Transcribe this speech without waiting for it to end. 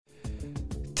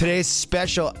Today's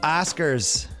special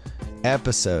Oscars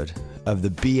episode of the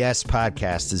BS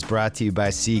Podcast is brought to you by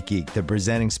SeatGeek, the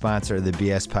presenting sponsor of the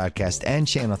BS Podcast and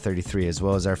Channel 33, as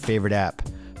well as our favorite app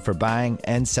for buying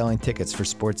and selling tickets for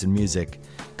sports and music.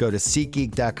 Go to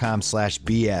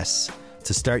SeatGeek.com/BS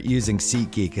to start using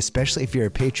SeatGeek, especially if you're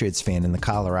a Patriots fan in the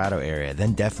Colorado area.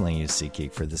 Then definitely use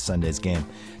SeatGeek for this Sunday's game.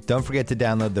 Don't forget to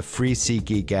download the free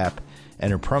SeatGeek app.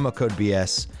 Enter promo code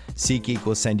BS. SeatGeek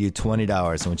will send you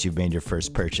 $20 once you've made your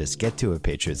first purchase. Get to it,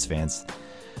 Patriots fans.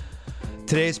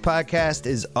 Today's podcast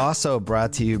is also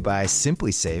brought to you by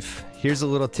Simply Safe. Here's a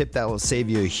little tip that will save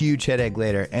you a huge headache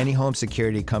later. Any home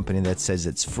security company that says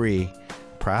it's free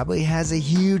probably has a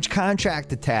huge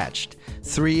contract attached.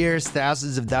 3 years,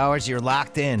 thousands of dollars, you're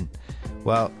locked in.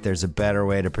 Well, there's a better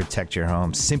way to protect your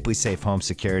home. Simply Safe Home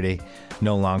Security.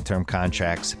 No long-term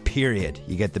contracts, period.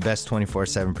 You get the best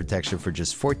 24/7 protection for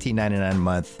just $14.99 a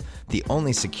month. The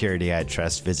only security I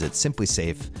trust. Visit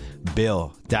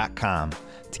simplysafebill.com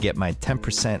to get my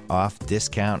 10% off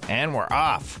discount. And we're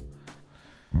off.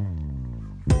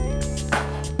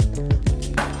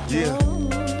 Yeah.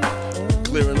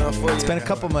 Clear enough for you. It's been a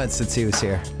couple months since he was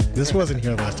here. This wasn't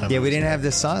here last time. Yeah, we didn't have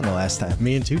this song the last time.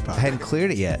 Me and Tupac. I hadn't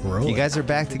cleared it yet. Rolling. You guys are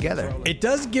back together. It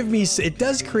does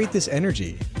create this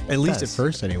energy. At least at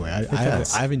first, anyway. I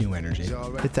have a new energy.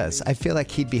 It does. I feel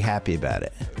like he'd be happy about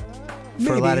it.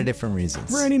 For a lot of different reasons.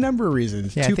 For any number of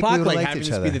reasons. Yeah, Tupac, like having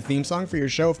this be the theme song for your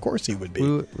show, of course he would be.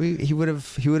 He would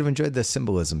have enjoyed the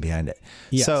symbolism behind it.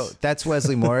 Yes. So that's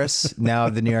Wesley Morris, now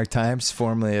of the New York Times,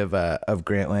 formerly of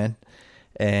Grantland.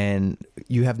 And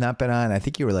you have not been on. I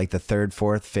think you were like the third,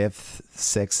 fourth, fifth,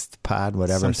 sixth pod,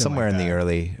 whatever, Something somewhere like in the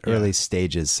that. early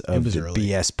stages of the early.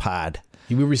 BS pod.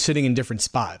 We were sitting in different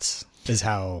spots. Is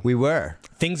how we were.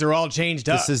 Things are all changed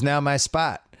up. This is now my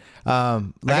spot.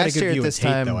 Last year at this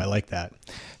time, though, I like that.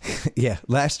 Yeah,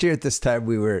 last year at this time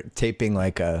we were taping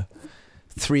like a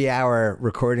 3-hour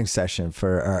recording session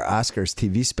for our Oscars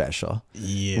TV special.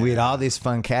 Yeah, we had all these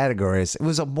fun categories. It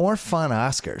was a more fun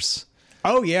Oscars.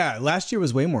 Oh yeah, last year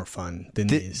was way more fun than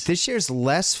these. This year's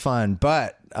less fun,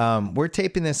 but we're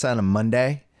taping this on a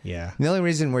Monday. Yeah. The only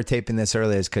reason we're taping this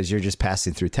early is because you're just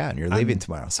passing through town. You're leaving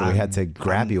tomorrow, so we had to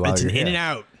grab you while you're here. In and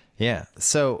out. Yeah.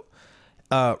 So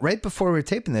right before we were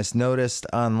taping this, noticed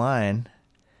online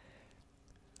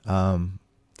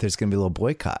there's going to be a little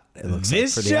boycott. It looks like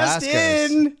for the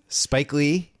Oscars. Spike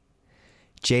Lee,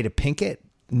 Jada Pinkett,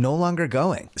 no longer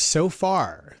going. So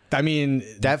far. I mean,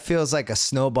 that feels like a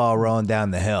snowball rolling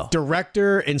down the hill.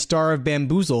 Director and star of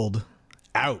Bamboozled,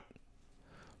 out.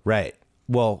 Right.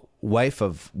 Well, wife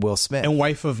of Will Smith. And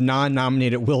wife of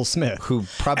non-nominated Will Smith. Who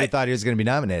probably thought he was going to be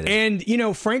nominated. And,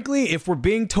 frankly, if we're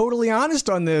being totally honest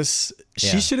on this,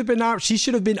 she should have been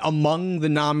among the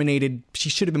nominated. She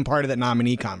should have been part of that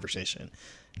nominee conversation.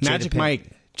 Magic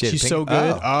Mike. She's so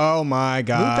good. Oh, my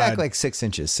God. Move back like 6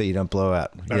 inches so you don't blow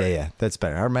out. Yeah. That's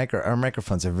better. Our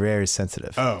microphones are very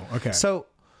sensitive. Oh, okay. So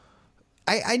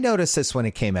I noticed this when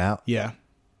it came out. Yeah.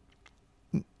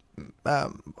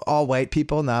 All white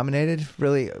people nominated.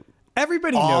 Really,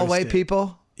 everybody. All noticed white it.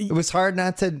 people. It was hard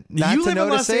not to You live in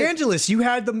Los it. Angeles. You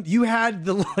had the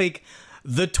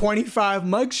 25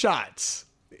 mugshots,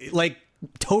 like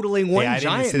totaling one I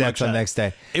giant. didn't see that till the next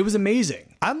day. It was amazing.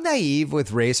 I'm naive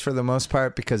with race for the most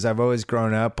part because I've always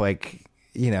grown up I've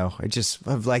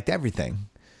liked everything.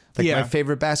 Like my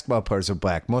favorite basketball players are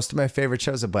black. Most of my favorite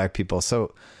shows are black people.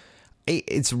 So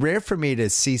it's rare for me to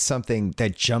see something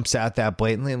that jumps out that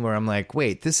blatantly and where I'm like,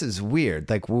 wait, this is weird.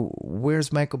 Like,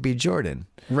 where's Michael B. Jordan?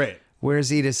 Right.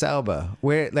 Where's Idris Elba?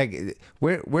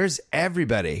 Where's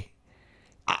everybody?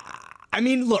 I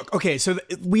mean, look, okay, so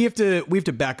we have to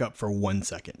back up for 1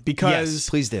 second because yes,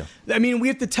 please do. I mean, we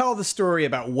have to tell the story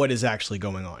about what is actually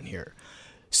going on here.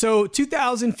 So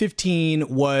 2015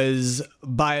 was,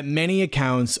 by many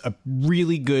accounts, a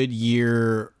really good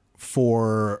year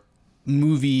for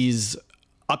movies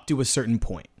up to a certain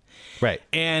point. Right.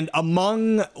 And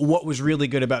among what was really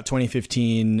good about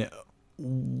 2015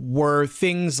 were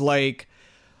things like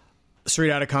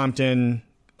Straight Outta Compton.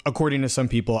 According to some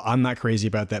people, I'm not crazy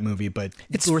about that movie, but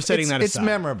we're setting that aside. It's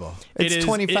memorable. It's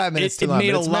 25 minutes too long. It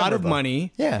made a lot memorable. of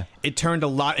money. Yeah. It turned a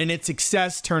lot, and its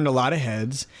success turned a lot of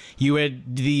heads. You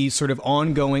had the sort of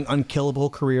ongoing,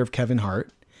 unkillable career of Kevin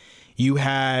Hart. You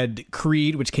had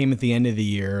Creed, which came at the end of the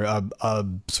year, a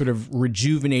sort of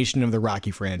rejuvenation of the Rocky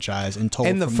franchise. And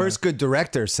the first good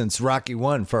director since Rocky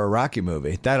 1 for a Rocky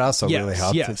movie. That also really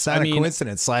helped. Yes. It's not a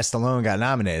coincidence Sly Stallone got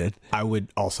nominated. I would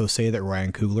also say that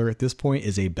Ryan Coogler at this point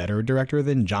is a better director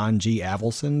than John G.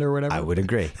 Avildsen or whatever. I would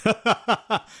agree.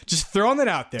 Just throwing it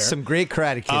out there. Some great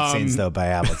Karate Kid scenes, though, by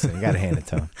Avildsen. You got to hand it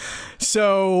to him.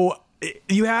 So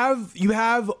you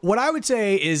have what I would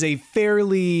say is a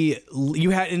fairly,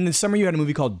 you had in the summer you had a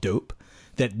movie called Dope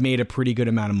that made a pretty good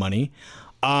amount of money.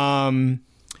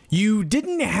 You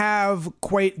didn't have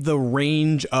quite the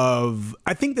range of,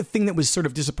 I think the thing that was sort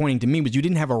of disappointing to me was you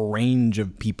didn't have a range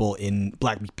of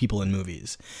black people in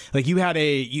movies. Like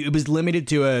it was limited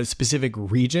to a specific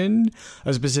region,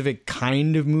 a specific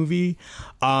kind of movie,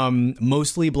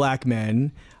 mostly black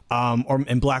men.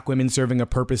 And black women serving a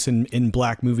purpose in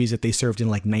black movies that they served in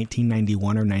like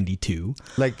 1991 or 92.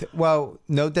 No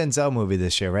Denzel movie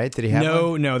this year, right? Did he have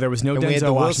one? No, there was no and Denzel we had the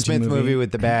Will Washington Smith movie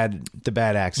with the bad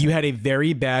accent. You had a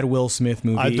very bad Will Smith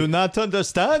movie. I do not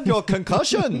understand your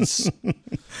concussions.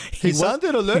 He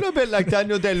sounded a little bit like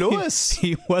Daniel Day-Lewis.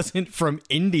 He wasn't from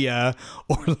India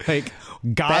or like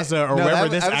Gaza or wherever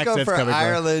this accent's coming from. I was going for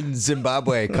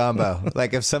Ireland-Zimbabwe combo.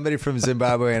 Like if somebody from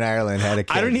Zimbabwe and Ireland had a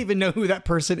kid. I don't even know who that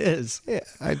person is. Yeah,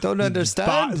 I don't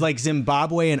understand. Like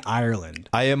Zimbabwe and Ireland.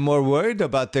 I am more worried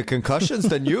about the concussions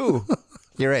than you.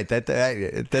 You're right.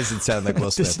 It doesn't sound like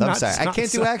Will Smith. I'm sorry. I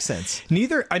can't do accents.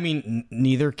 Neither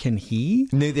can he.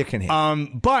 Neither can he.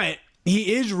 But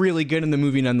he is really good in the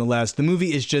movie nonetheless. The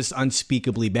movie is just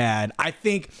unspeakably bad. I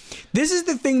think this is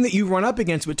the thing that you run up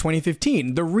against with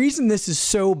 2015. The reason this is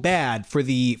so bad for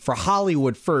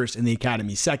Hollywood first and the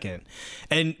Academy second,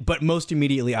 but most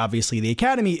immediately, obviously, the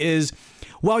Academy is,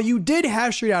 while you did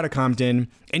have Straight Outta Compton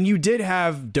and you did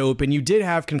have Dope and you did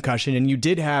have Concussion and you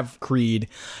did have Creed,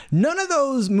 none of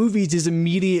those movies is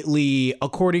immediately,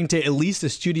 according to at least the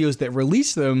studios that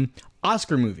released them,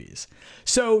 Oscar movies.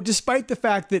 So despite the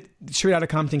fact that Straight Outta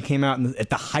Compton came out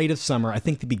at the height of summer, I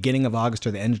think the beginning of August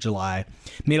or the end of July,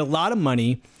 made a lot of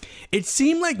money, it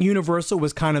seemed like Universal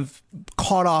was kind of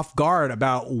caught off guard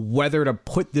about whether to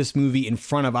put this movie in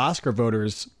front of Oscar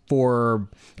voters for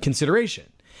consideration.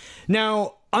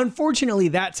 Now, unfortunately,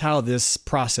 that's how this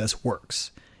process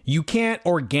works. You can't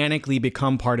organically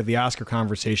become part of the Oscar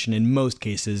conversation in most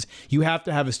cases. You have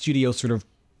to have a studio sort of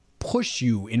push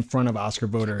you in front of Oscar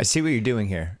voters. I see what you're doing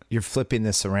here. You're flipping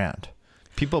this around.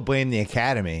 People blame the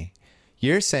Academy.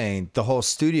 You're saying the whole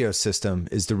studio system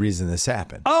is the reason this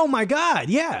happened. Oh my God,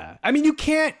 yeah. I mean, you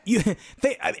can't. The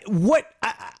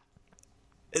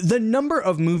number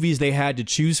of movies they had to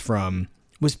choose from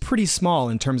was pretty small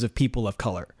in terms of people of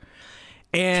color,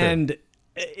 and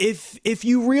if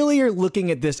you really are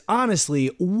looking at this honestly,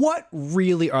 what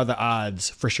really are the odds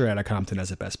for Straight Outta Compton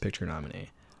as a Best Picture nominee?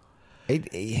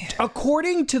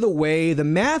 According to the way the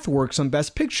math works on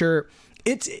Best Picture,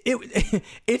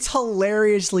 it's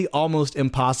hilariously almost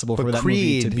impossible for that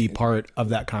movie to be part of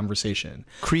that conversation.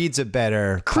 Creed is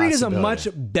a much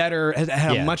better,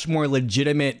 had a much more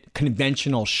legitimate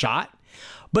conventional shot.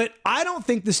 But I don't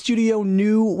think the studio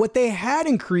knew what they had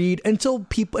in Creed until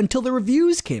the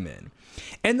reviews came in.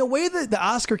 And the way that the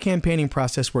Oscar campaigning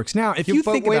process works now, if you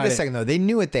think about it... Wait a second, though. They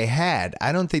knew what they had.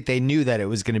 I don't think they knew that it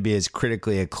was going to be as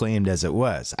critically acclaimed as it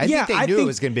was. I think they knew it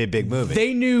was going to be a big movie.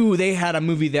 They knew they had a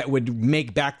movie that would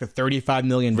make back the $35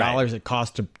 million it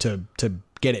cost to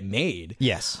get it made.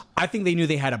 Yes. I think they knew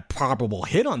they had a probable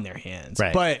hit on their hands.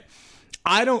 Right. But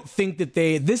I don't think that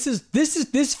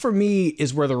this for me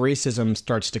is where the racism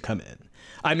starts to come in.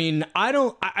 I mean,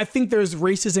 I think there's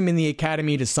racism in the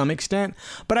Academy to some extent,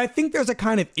 but I think there's a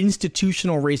kind of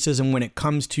institutional racism when it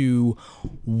comes to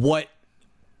what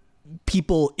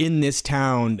people in this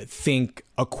town think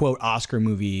a quote Oscar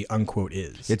movie unquote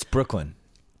is. It's Brooklyn.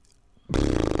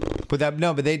 But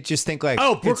they just think like,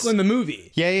 Brooklyn the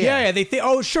movie. Yeah. They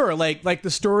think, sure, like the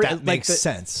story that makes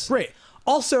sense. Right.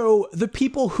 Also, the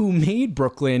people who made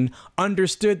Brooklyn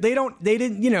understood they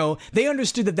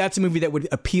understood that that's a movie that would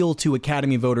appeal to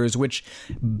Academy voters, which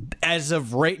as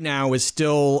of right now is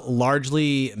still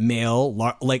largely male,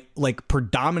 like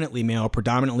predominantly male,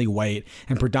 predominantly white,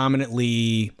 and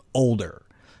predominantly older.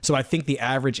 So I think the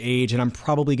average age, and I'm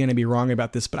probably going to be wrong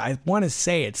about this, but I want to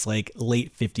say it's like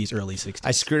late 50s, early 60s.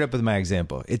 I screwed up with my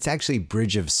example. It's actually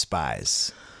Bridge of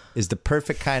Spies is the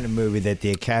perfect kind of movie that the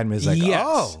Academy is like,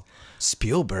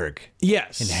 Spielberg.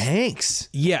 Yes. And Hanks.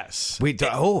 Yes. Wait, The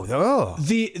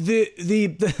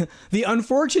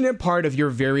unfortunate part of your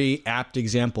very apt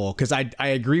example, because I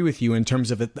agree with you in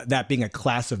terms of that being a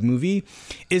class of movie,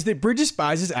 is that Bridge of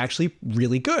Spies is actually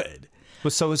really good. Well,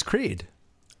 so is Creed.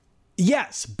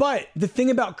 Yes, but the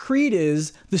thing about Creed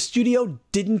is the studio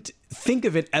didn't think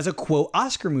of it as a quote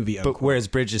Oscar movie. Unquote. But whereas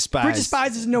Bridge of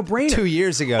Spies is a no-brainer. 2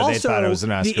 years ago, they thought it was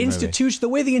an Oscar movie. The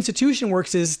way the institution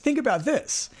works is, think about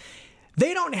this.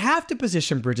 They don't have to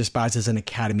position Bridge of Spies as an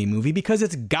Academy movie because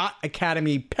it's got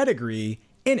Academy pedigree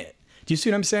in it. Do you see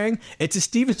what I'm saying? It's a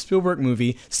Steven Spielberg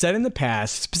movie set in the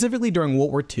past, specifically during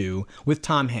World War II, with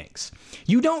Tom Hanks.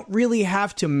 You don't really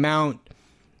have to mount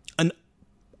an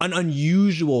an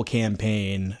unusual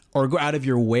campaign or go out of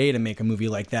your way to make a movie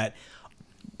like that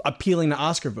appealing to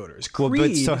Oscar voters. Creed, well,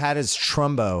 but so how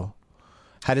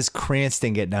does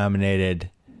Cranston get nominated?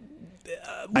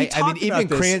 I mean, even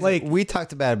Cranston, we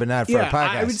talked about it, but not for our podcast.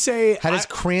 I would say, how does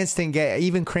Cranston get?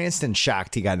 Even Cranston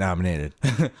shocked he got nominated.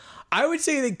 I would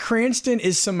say that Cranston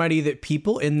is somebody that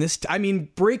people in this. I mean,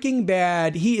 Breaking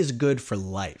Bad, he is good for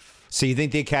life. So you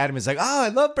think the Academy is like, oh, I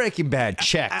love Breaking Bad.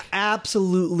 Check.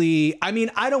 Absolutely. I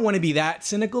mean, I don't want to be that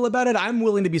cynical about it. I'm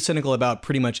willing to be cynical about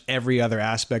pretty much every other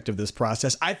aspect of this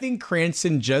process. I think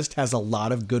Cranston just has a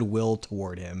lot of goodwill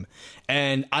toward him.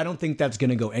 And I don't think that's going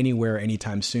to go anywhere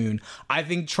anytime soon. I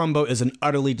think Trumbo is an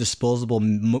utterly disposable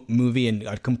movie and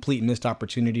a complete missed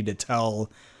opportunity to tell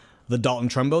the Dalton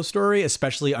Trumbo story,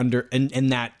 especially in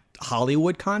that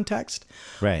Hollywood context.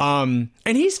 Right. And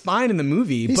he's fine in the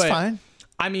movie. He's fine.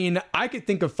 I mean, I could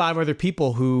think of 5 other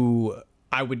people who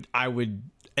I would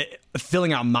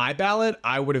filling out my ballot,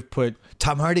 I would have put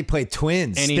Tom Hardy played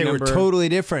twins. They were totally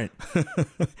different.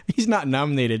 He's not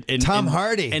nominated in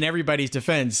Hardy in everybody's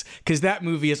defense, because that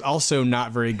movie is also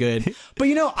not very good. But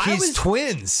he's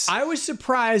twins. I was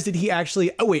surprised that he actually.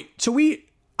 Oh wait, so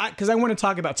because I want to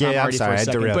talk about Tom Hardy for a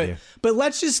second. But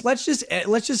let's just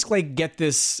like get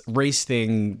this race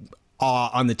thing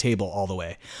on the table all the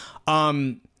way.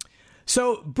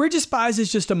 So Bridge of Spies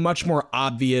is just a much more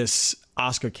obvious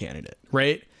Oscar candidate,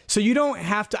 right? So you don't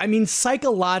have to, I mean,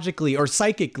 psychologically or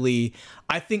psychically,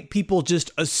 I think people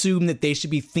just assume that they should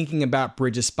be thinking about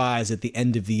Bridge of Spies at the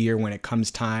end of the year when it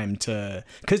comes time to,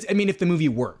 because I mean, if the movie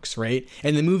works, right?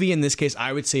 And the movie in this case,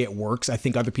 I would say it works. I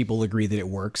think other people agree that it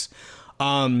works.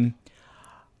 I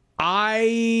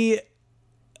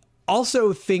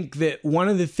also think that one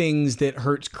of the things that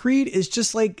hurts Creed is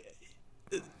just like,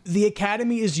 the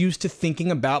Academy is used to thinking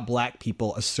about black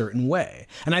people a certain way.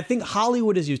 And I think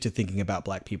Hollywood is used to thinking about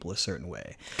black people a certain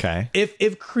way. Okay.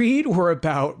 If Creed were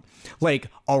about like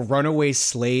a runaway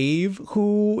slave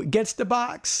who gets the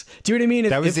box, do you know what I mean?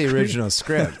 That was the original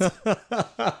script.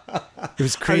 It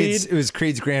was Creed's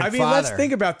grandfather. I mean, let's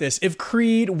think about this. If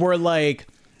Creed were like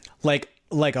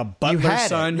a butler's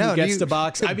son who gets the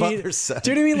box. I mean, do you know what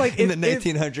I mean? Like in the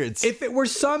 1900s.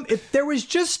 If there was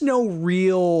just no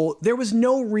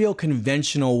real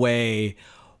conventional way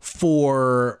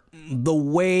for the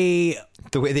way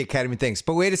the Academy thinks.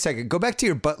 But wait a second, go back to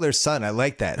your butler's son. I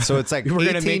like that. So it's like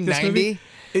 1890.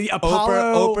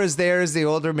 Oprah's there as the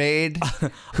older maid.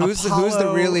 Who's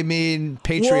the really mean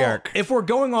patriarch? Well, if we're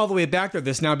going all the way back there,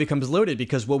 this now becomes loaded,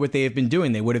 because what would they have been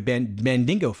doing? They would have been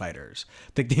Mandingo fighters.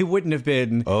 They wouldn't have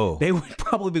been. Oh, they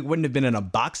wouldn't have been in a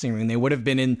boxing ring. They would have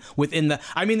been within the.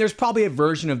 I mean, there's probably a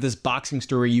version of this boxing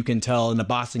story you can tell, and a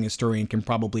boxing historian can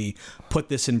probably put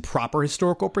this in proper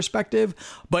historical perspective.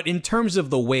 But in terms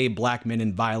of the way black men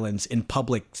and violence in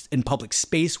public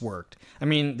space worked, I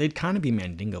mean, they'd kind of be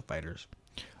Mandingo fighters.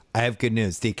 I have good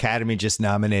news. The Academy just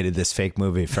nominated this fake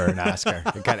movie for an Oscar.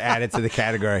 It got added to the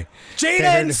category. Jada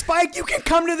and Spike, you can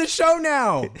come to the show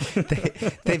now.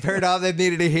 They've heard all they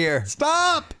needed to hear.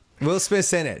 Stop. Will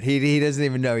Smith's in it. He doesn't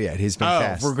even know yet. He's been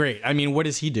cast. We're great. I mean, what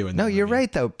is he doing? No, you're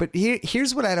right, though. But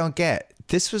here's what I don't get.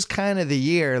 This was kind of the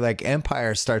year, like,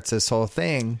 Empire starts this whole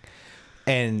thing,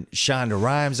 and Shonda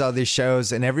Rhimes, all these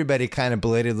shows, and everybody kind of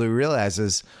belatedly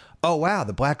realizes, oh, wow,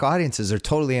 the black audiences are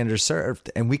totally underserved,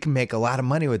 and we can make a lot of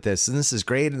money with this, and this is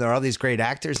great, and there are all these great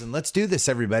actors, and let's do this,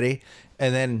 everybody.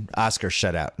 And then Oscar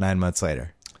shut out 9 months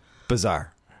later.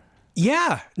 Bizarre.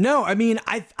 Yeah. No, I mean,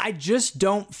 I just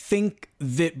don't think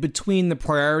that between the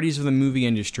priorities of the movie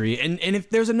industry, and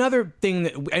if there's another thing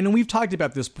that, I know we've talked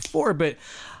about this before, but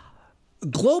the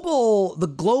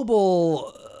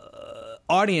global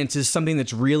audience is something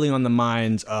that's really on the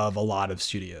minds of a lot of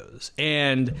studios.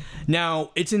 And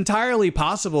now it's entirely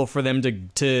possible for them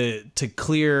to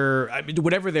clear, I mean,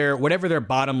 whatever their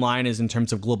bottom line is in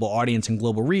terms of global audience and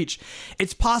global reach.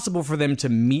 It's possible for them to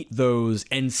meet those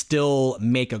and still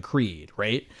make a Creed,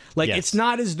 right? Like, yes. It's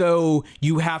not as though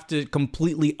you have to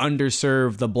completely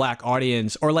underserve the black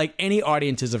audience or like any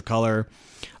audiences of color,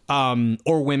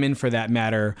 or women for that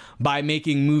matter, by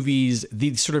making movies,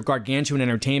 these sort of gargantuan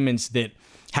entertainments that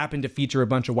happen to feature a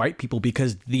bunch of white people,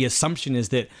 because the assumption is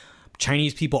that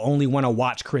Chinese people only want to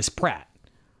watch Chris Pratt.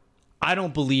 I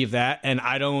don't believe that, and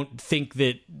I don't think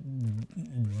that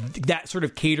that sort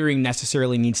of catering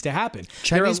necessarily needs to happen.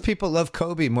 Chinese people love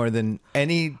Kobe more than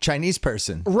any Chinese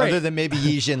person, right, other than maybe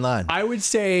Yi Jinlan. I would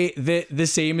say that the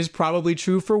same is probably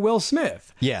true for Will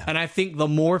Smith. Yeah. And I think the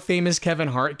more famous Kevin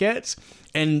Hart gets,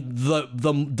 and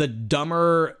the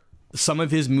dumber some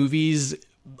of his movies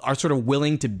are sort of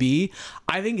willing to be,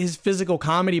 I think his physical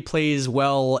comedy plays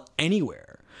well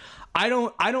anywhere. I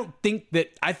don't think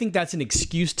that. I think that's an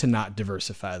excuse to not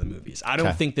diversify the movies. I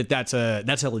don't think that that's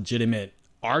a legitimate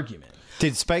argument.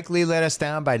 Did Spike Lee let us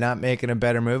down by not making a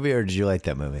better movie, or did you like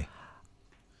that movie?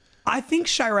 I think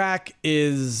Chirac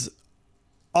is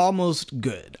almost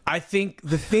good. I think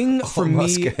the thing for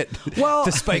me, good. Well,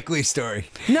 the Spike Lee story.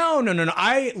 No.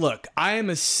 I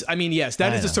mean, yes,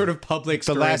 that is a sort of public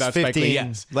story about Spike Lee.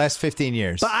 Yes, last 15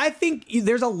 years. But I think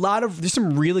there's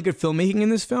some really good filmmaking in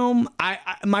this film.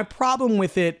 My problem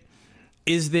with it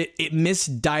is that it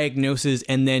misdiagnoses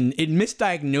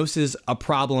a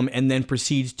problem and then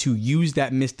proceeds to use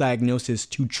that misdiagnosis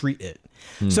to treat it.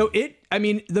 So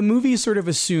the movie sort of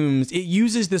assumes, it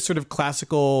uses this sort of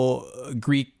classical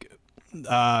Greek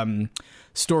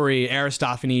story,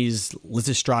 Aristophanes'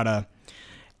 Lysistrata,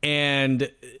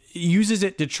 and uses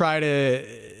it to try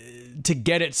to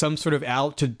get at some sort of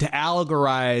to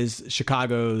allegorize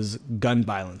Chicago's gun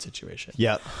violence situation.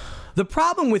 Yep. The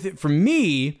problem with it for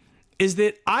me is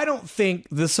that I don't think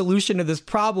the solution to this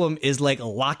problem is like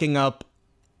locking up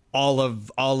all of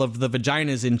the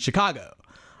vaginas in Chicago.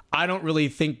 I don't really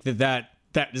think that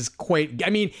is quite. I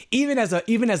mean, even as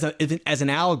an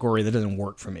allegory, that doesn't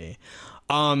work for me.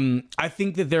 I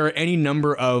think that there are any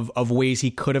number of ways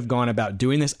he could have gone about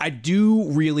doing this. I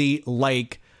do really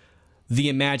like the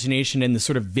imagination and the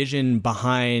sort of vision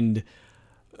behind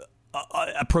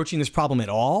approaching this problem at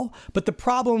all. But the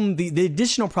problem, the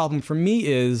additional problem for me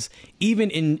is, even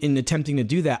in attempting to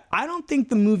do that, I don't think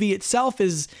the movie itself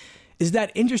is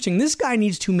that interesting. This guy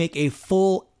needs to make a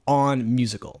full on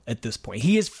musical at this point.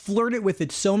 He has flirted with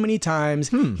it so many times.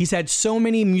 He's had so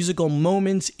many musical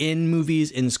moments in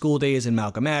movies, in School Days and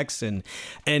Malcolm X, and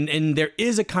there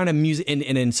is a kind of music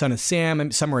in Son of Sam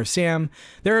and Summer of Sam.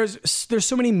 There's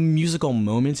so many musical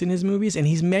moments in his movies, and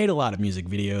he's made a lot of music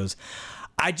videos.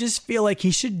 I just feel like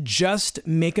he should just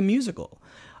make a musical.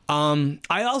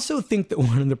 I also think that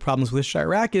one of the problems with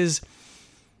Chirac is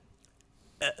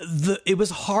it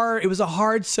was a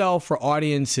hard sell for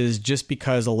audiences just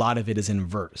because a lot of it is in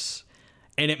verse,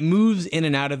 and it moves in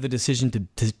and out of the decision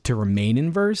to remain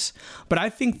in verse. But I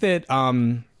think that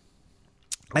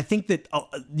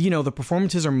the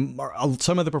performances are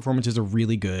some of the performances are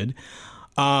really good.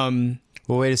 Well,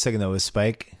 wait a second though, with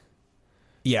Spike.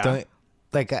 Yeah.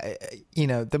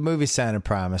 The movie sounded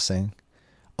promising.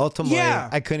 Ultimately,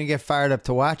 I couldn't get fired up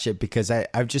to watch it because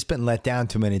I've just been let down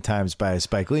too many times by a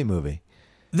Spike Lee movie.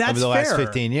 That's over the last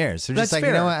 15 years. So just like,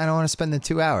 fair. You know what? I don't want to spend the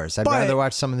 2 hours. I'd rather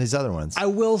watch some of these other ones. I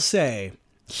will say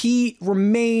he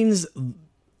remains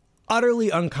utterly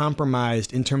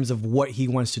uncompromised in terms of what he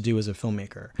wants to do as a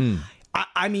filmmaker.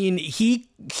 I mean, he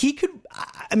could.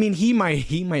 I mean, he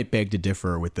might beg to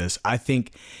differ with this. I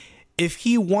think if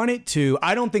he wanted to,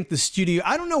 I don't think the studio,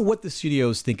 I don't know what the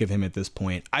studios think of him at this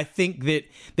point. I think that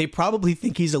they probably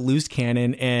think he's a loose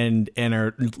cannon and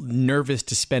are nervous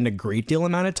to spend a great deal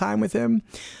amount of time with him.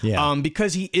 Yeah.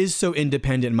 Because he is so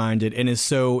independent minded and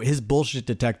his bullshit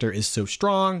detector is so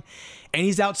strong, and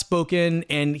he's outspoken,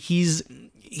 and he's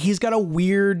got a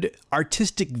weird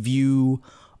artistic view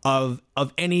of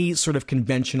any sort of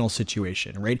conventional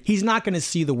situation, right? He's not going to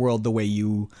see the world the way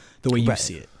you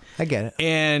see it. I get it.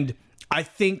 And I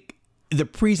think the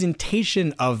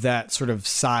presentation of that sort of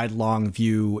sidelong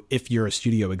view, if you're a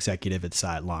studio executive at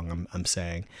sidelong, I'm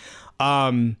saying,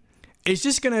 it's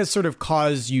just going to sort of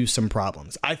cause you some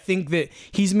problems. I think that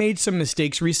he's made some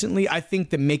mistakes recently. I think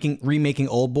that remaking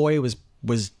Old Boy was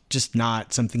just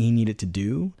not something he needed to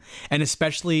do, and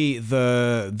especially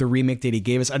the remake that he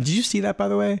gave us. Did you see that, by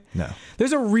the way? No.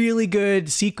 There's a really good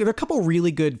there are a couple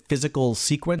really good physical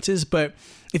sequences, but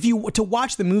if you to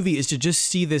watch the movie is to just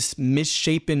see this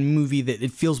misshapen movie that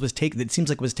it seems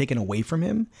like was taken away from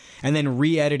him and then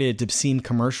re-edited to seem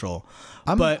commercial.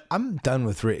 I'm done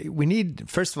with we need,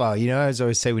 first of all, I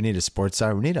always say we need a sports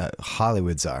czar. We need a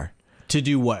Hollywood czar. To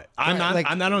do what? I'm not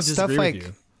don't disagree with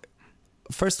you.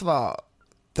 First of all,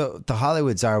 the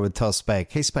Hollywood czar would tell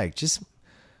Spike, "Hey Spike, just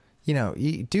you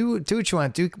do what you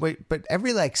want to do, but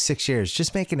every 6 years,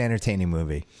 just make an entertaining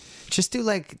movie. Just do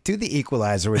The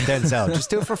Equalizer with Denzel. Just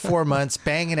do it for 4 months,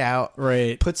 bang it out,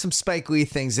 right? Put some Spike Lee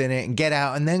things in it, and get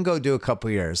out, and then go do a couple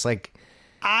years. You're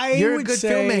a good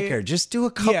filmmaker. Just do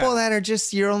a couple that are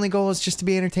just your only goal is just to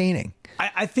be entertaining.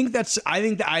 I think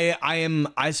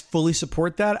I fully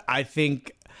support that. I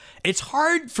think it's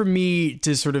hard for me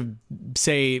to sort of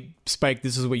say, Spike,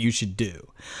 this is what you should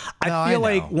do. I feel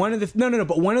like one of the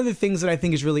things that I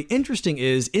think is really interesting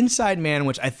is Inside Man,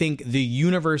 which I think the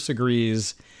universe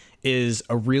agrees is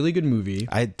a really good movie.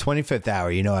 25th Hour,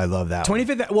 I love that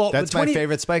 25th one. Well, that's my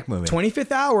favorite Spike movie.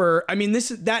 25th Hour, I mean,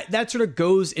 that sort of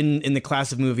goes in the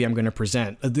class of movie I'm going to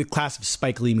present, the class of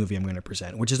Spike Lee movie I'm going to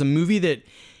present, which is a movie that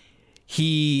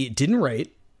he didn't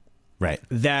write, Right.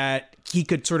 that he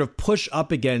could sort of push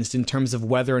up against in terms of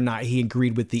whether or not he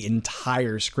agreed with the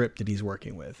entire script that he's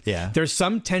working with. Yeah. There's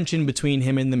some tension between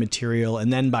him and the material,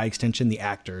 and then by extension, the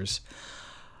actors.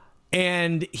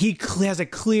 And he has a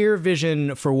clear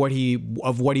vision for what he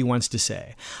wants to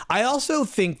say. I also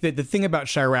think that the thing about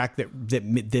Chirac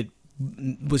that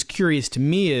was curious to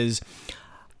me is,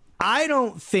 I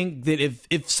don't think that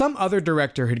if some other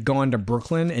director had gone to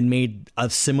Brooklyn and made a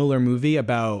similar movie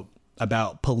about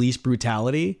police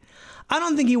brutality, I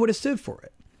don't think he would have stood for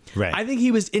it. Right. I think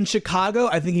he was in Chicago.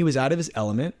 I think he was out of his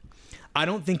element. I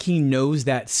don't think he knows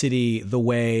that city the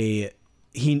way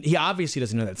he obviously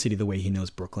doesn't know that city the way he knows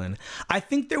Brooklyn. I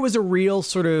think there was a real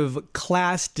sort of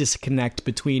class disconnect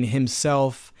between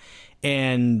himself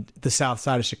and the South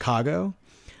Side of Chicago.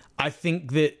 I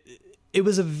think that it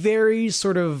was a very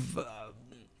sort of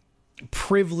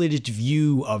privileged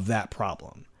view of that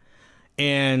problem.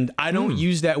 And I don't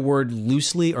use that word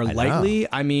loosely or lightly.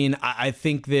 I mean, I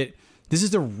think that this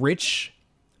is a rich,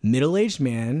 middle-aged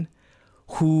man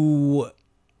who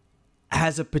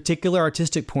has a particular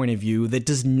artistic point of view that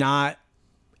does not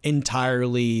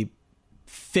entirely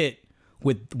fit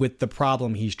with the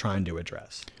problem he's trying to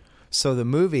address. So the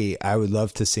movie I would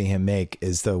love to see him make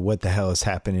is the What the Hell is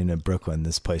Happening in Brooklyn,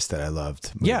 this place that I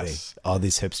loved movie. Yes. All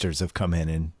these hipsters have come in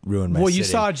and ruined my Well, city. you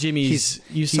saw Jimmy's.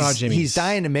 He's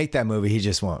dying to make that movie. He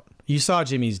just won't. You saw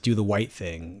Jimmy's Do the White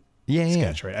Thing. Yeah.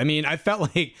 Sketch, right? I mean, I felt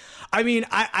like,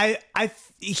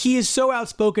 he is so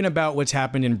outspoken about what's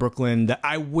happened in Brooklyn that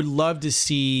I would love to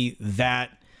see that.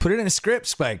 Put it in a script,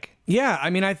 Spike. Yeah, I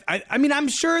mean, I'm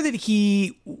sure that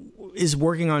he is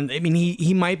working on. I mean,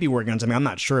 he might be working on something. I'm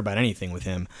not sure about anything with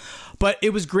him, but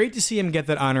it was great to see him get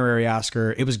that honorary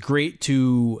Oscar. It was great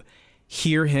to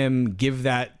hear him give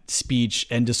that speech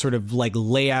and to sort of like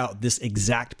lay out this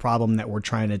exact problem that we're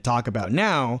trying to talk about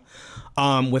now,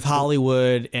 with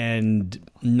Hollywood and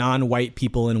non-white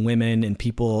people and women and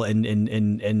people and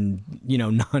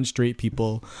non-straight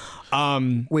people.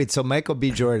 Wait, so Michael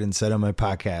B. Jordan said on my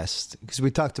podcast, because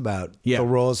we talked about the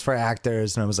roles for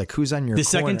actors, and I was like, who's on your corner?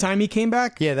 Second time he came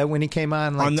back? Yeah, that when he came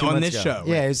on like 2 months this ago. show. Right?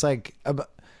 Yeah, he was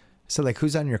like,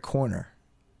 who's on your corner?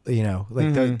 You know,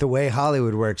 like the way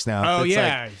Hollywood works now. Oh, if it's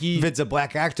yeah. if it's a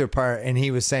black actor part, and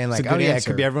he was saying like, good it answer.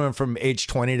 could be everyone from age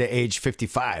 20 to age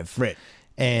 55. Right.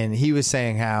 And he was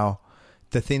saying how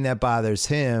the thing that bothers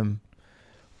him,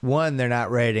 one, they're not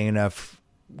writing enough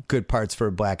good parts for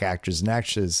black actors and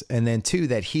actresses, and then two,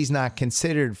 that he's not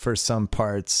considered for some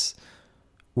parts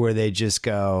where they just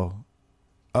go,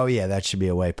 oh yeah, that should be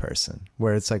a white person,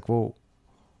 where it's like, well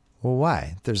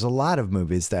why? There's a lot of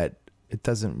movies that it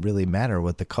doesn't really matter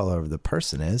what the color of the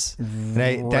person is.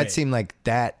 And that seemed like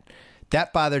that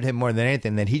bothered him more than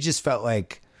anything, that he just felt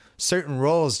like certain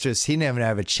roles he didn't even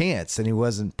have a chance, and he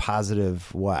wasn't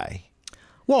positive why.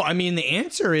 Well, I mean, the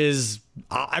answer is,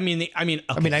 okay. We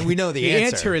know the answer. The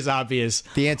answer is obvious.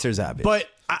 The answer is obvious. But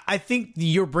I think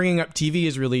you're bringing up TV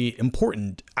is really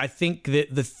important. I think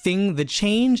that the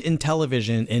change in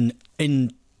television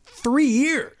in 3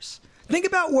 years. Think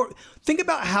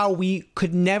about how we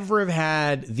could never have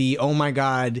had the, oh my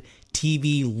God,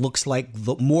 TV looks like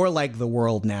more like the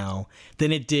world now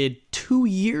than it did 2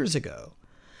 years ago.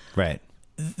 Right.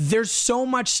 There's so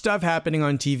much stuff happening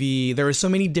on TV. There are so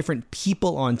many different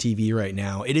people on TV right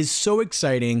now. It is so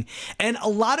exciting. And a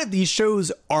lot of these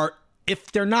shows are,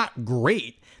 if they're not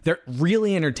great, they're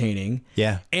really entertaining.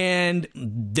 Yeah. And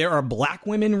there are black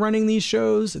women running these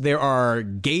shows. There are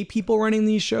gay people running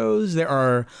these shows. There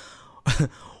are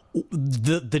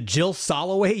the Jill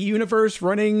Soloway universe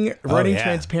running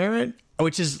Transparent,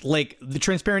 which is like, the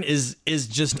Transparent is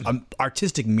just an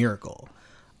artistic miracle.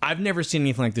 I've never seen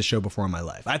anything like this show before in my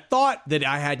life. I thought that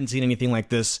I hadn't seen anything like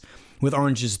this with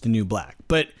Orange is the New Black,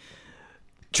 but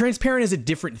Transparent is a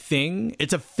different thing.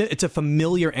 It's a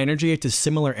familiar energy. It's a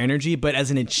similar energy, but as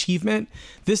an achievement,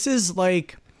 this is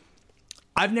like,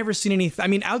 I've never seen anything. I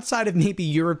mean, outside of maybe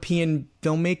European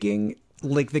filmmaking,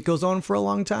 like, that goes on for a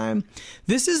long time,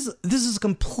 this is a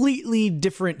completely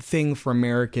different thing for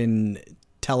American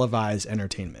televised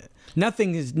entertainment.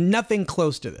 Nothing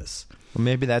close to this. Well,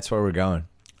 maybe that's where we're going.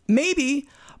 Maybe,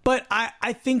 but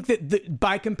I think that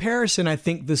by comparison, I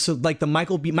think this, like, the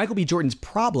Michael B. Jordan's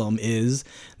problem is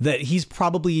that he's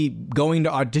probably going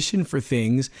to audition for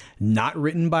things not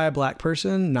written by a black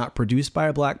person, not produced by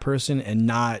a black person, and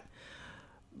not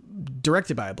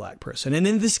directed by a black person. And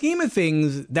in the scheme of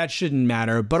things, that shouldn't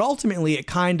matter, but ultimately it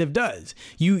kind of does.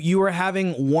 You are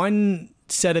having one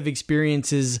set of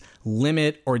experiences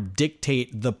limit or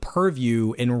dictate the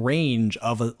purview and range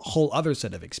of a whole other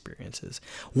set of experiences.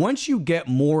 Once you get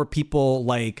more people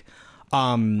like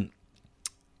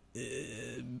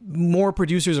more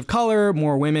producers of color,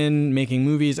 more women making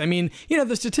movies. I mean,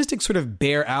 the statistics sort of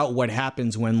bear out what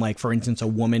happens when, like, for instance, a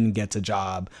woman gets a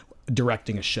job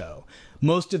directing a show.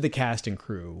 Most of the cast and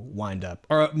crew wind up,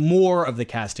 or more of the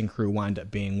cast and crew wind up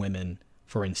being women,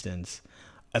 for instance,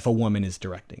 if a woman is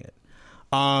directing it.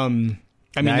 I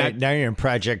mean, now you're in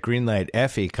Project Greenlight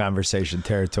Effie conversation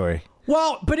territory.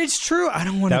 Well, but it's true. I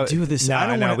don't want to do this. No,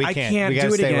 I can't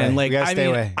do it again. Away.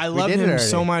 Like, I love him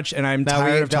so much, and I'm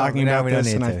tired of talking about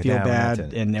this, and I feel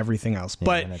bad and everything else.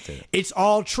 But it's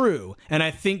all true. And I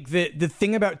think that the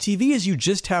thing about TV is you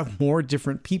just have more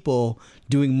different people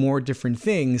doing more different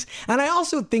things. And I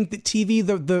also think that TV,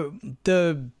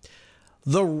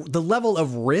 the level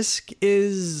of risk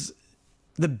is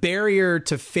the barrier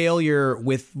to failure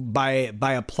by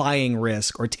applying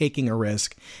risk or taking a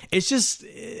risk. It's just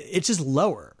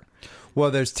lower.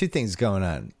 Well, there's two things going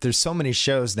on. There's so many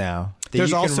shows now that there's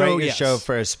you can also, write your show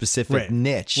for a specific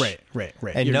niche. Right.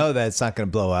 And know that it's not going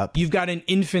to blow up. You've got an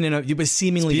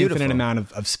seemingly infinite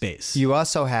amount of space. You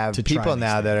also have people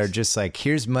now that are just like,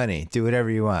 here's money. Do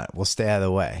whatever you want. We'll stay out of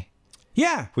the way.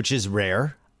 Yeah. Which is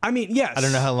rare. I mean, yes. I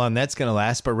don't know how long that's going to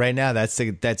last, but right now that's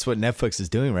what Netflix is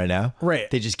doing right now. Right.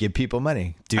 They just give people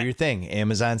money. Do your thing.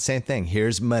 Amazon, same thing.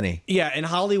 Here's money. Yeah, in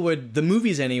Hollywood, the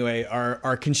movies anyway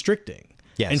are constricting.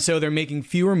 Yes. And so they're making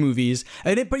fewer movies.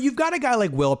 But you've got a guy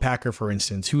like Will Packer, for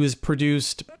instance, who has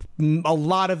produced a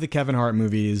lot of the Kevin Hart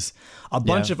movies, a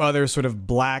bunch of other sort of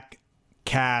black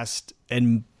cast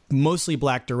and mostly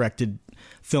black directed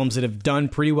films that have done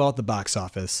pretty well at the box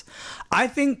office. I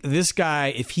think this guy,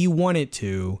 if he wanted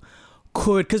to,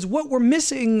 could, because what we're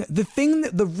missing,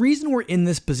 the reason we're in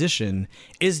this position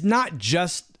is not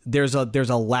just there's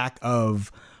a lack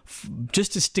of,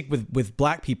 just to stick with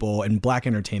black people and black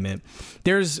entertainment,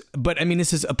 but I mean,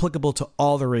 this is applicable to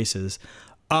all the races.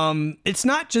 It's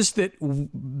not just that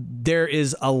there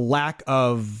is a lack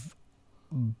of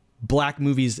black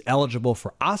movies eligible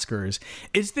for Oscars.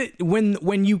 It's that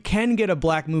when you can get a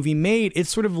black movie made,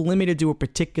 it's sort of limited to a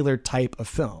particular type of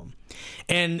film.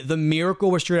 And the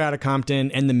miracle with Straight Outta Compton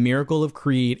and the miracle of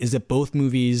Creed is that both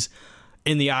movies,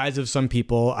 in the eyes of some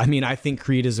people, I mean, I think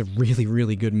Creed is a really,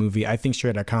 really good movie. I think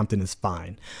Straight Outta Compton is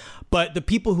fine. But the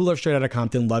people who love Straight Outta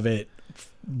Compton love it.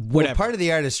 Whatever. Well, part of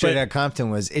the art of Straight Outta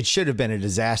Compton was it should have been a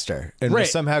disaster and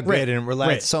was somehow good and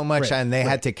relied so much on they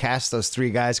had to cast those three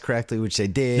guys correctly, which they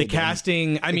did. The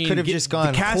casting, I mean, could have just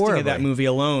gone the casting horribly. of that movie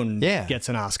alone gets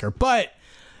an Oscar. But,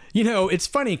 it's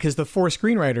funny because the four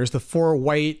screenwriters, the four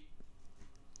white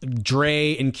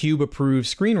Dre and Cube approved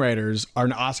screenwriters are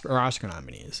Oscar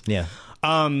nominees. Yeah.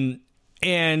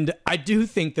 And I do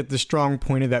think that the strong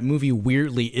point of that movie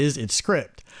weirdly is its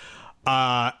script.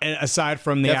 And aside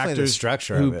from the Definitely actors the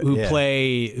structure who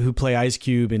play Ice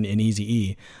Cube and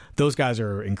Eazy-E, those guys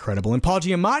are incredible. And Paul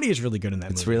Giamatti is really good in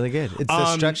that movie. It's really good.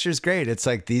 The structure's great. It's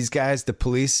like these guys, the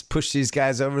police pushed these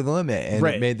guys over the limit and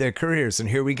it made their careers. And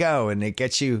here we go. And it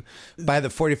gets you by the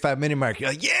 45-minute mark. You're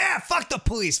like, yeah, fuck the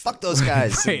police. Fuck those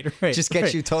guys. Just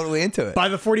gets you totally into it. By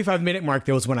the 45-minute mark,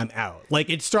 that was when I'm out. Like,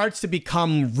 it starts to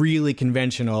become really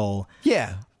conventional.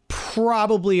 Yeah.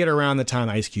 Probably at around the time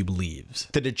Ice Cube leaves.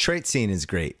 The Detroit scene is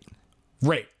great.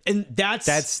 Right. And that's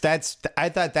I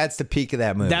thought that's the peak of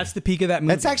that movie. That's the peak of that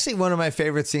movie. That's actually one of my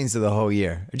favorite scenes of the whole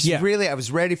year. I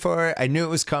was ready for it. I knew it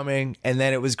was coming, and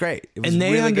then it was great. It was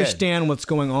they really understand what's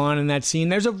going on in that scene.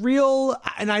 There's a real,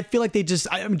 and I feel like they just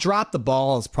drop the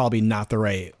ball is probably not the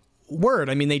right word.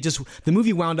 I mean, the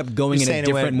movie wound up going in a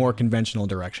different, more conventional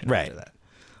direction after that.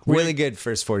 Really good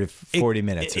first 40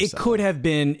 minutes or so. It could have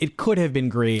been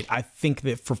great. I think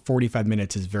that for 45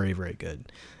 minutes is very, very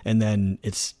good. And then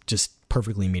it's just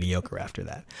perfectly mediocre after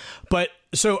that. But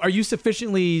so are you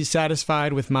sufficiently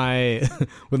satisfied with my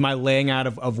with my laying out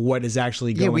of what is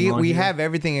actually going on? We have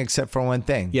everything except for one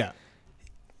thing. Yeah.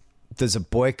 Does a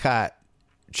boycott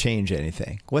change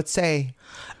anything? Let's say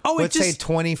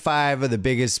 25 of the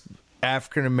biggest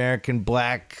African American,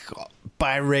 black,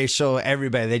 biracial,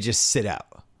 everybody, they just sit out.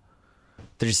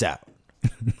 They're just out. I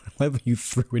love you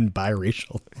threw in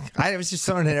biracial. I was just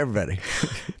throwing it at everybody.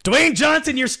 Dwayne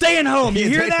Johnson, you're staying home. You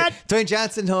hear that? Dwayne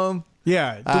Johnson home.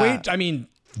 Yeah. I mean,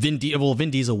 Vin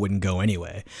Diesel wouldn't go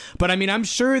anyway. But I mean, I'm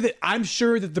sure that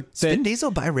Is Vin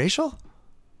Diesel biracial?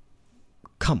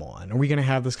 Come on, are we going to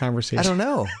have this conversation? I don't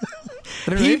know.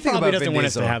 He probably doesn't want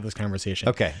us to have this conversation.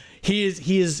 Okay. He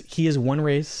is one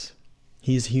race.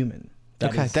 He's human.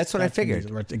 That's what I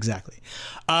figured. Exactly.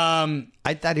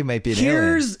 I thought he might be an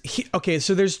alien.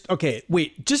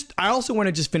 I also want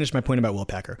to just finish my point about Will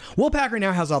Packer. Will Packer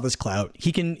now has all this clout.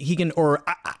 He can,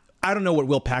 I don't know what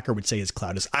Will Packer would say his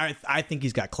clout is. I think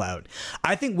he's got clout.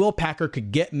 I think Will Packer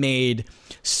could get made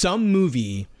some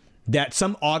movie that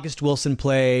some August Wilson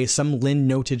play, some Lynn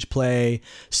Notage play,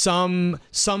 some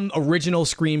original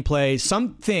screenplay,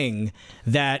 something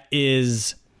that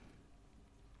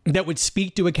would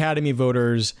speak to Academy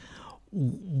voters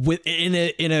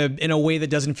in a way that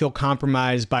doesn't feel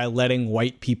compromised by letting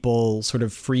white people sort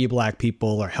of free black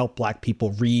people or help black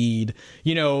people read,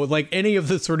 like any of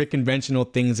the sort of conventional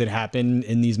things that happen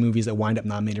in these movies that wind up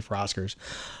nominated for Oscars.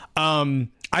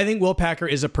 I think Will Packer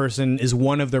is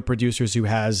one of their producers who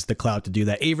has the clout to do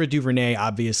that. Ava DuVernay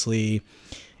obviously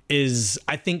is,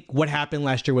 I think what happened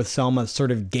last year with Selma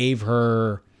sort of gave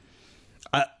her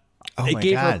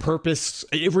her purpose.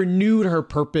 It renewed her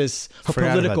purpose, her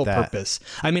political purpose.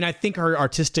 I mean, I think her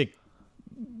artistic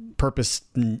purpose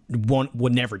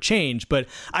would never change, but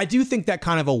I do think that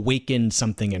kind of awakened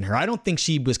something in her. I don't think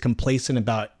she was complacent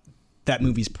about that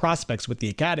movie's prospects with the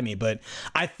Academy, but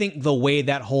I think the way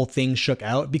that whole thing shook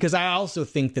out, because I also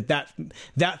think that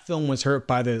film was hurt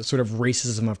by the sort of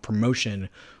racism of promotion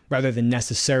rather than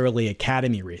necessarily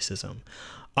Academy racism.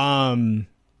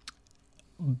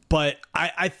 But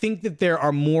I think that there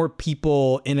are more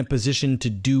people in a position to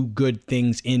do good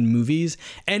things in movies.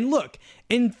 And look,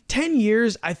 in 10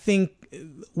 years, I think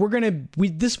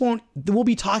we'll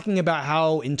be talking about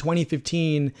how in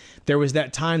 2015 there was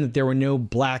that time that there were no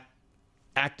black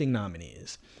acting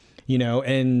nominees,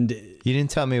 and you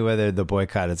didn't tell me whether the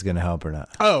boycott is going to help or not.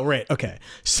 Oh, right. Okay.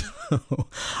 So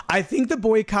I think the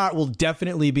boycott will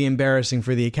definitely be embarrassing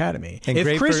for the Academy. And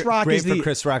if Chris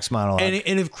Rock's monologue.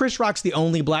 And if Chris Rock's the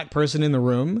only black person in the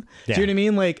room, do you know what I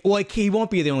mean? Like he won't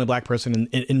be the only black person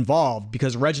involved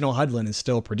because Reginald Hudlin is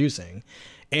still producing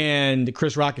and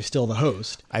Chris Rock is still the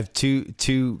host. I have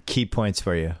two key points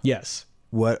for you. Yes.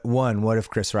 What if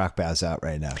Chris Rock bows out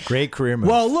right now? Great career move.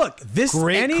 Well, look,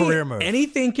 career move.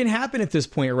 Anything can happen at this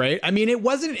point, right? I mean,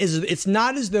 it's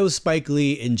not as though Spike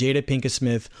Lee and Jada Pinkett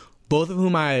Smith, both of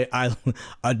whom I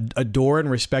adore and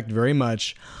respect very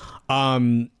much,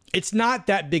 it's not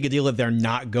that big a deal if they're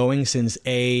not going, since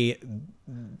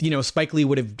Spike Lee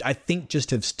would have, I think,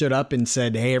 just have stood up and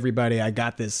said, "Hey, everybody, I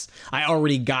got this. I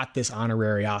already got this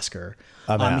honorary Oscar."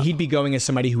 He'd be going as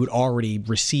somebody who had already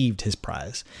received his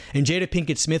prize. And Jada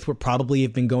Pinkett Smith would probably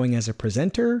have been going as a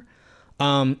presenter.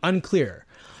 Unclear.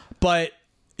 But,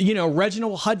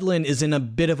 Reginald Hudlin is in a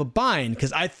bit of a bind,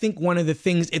 because I think one of the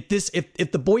things,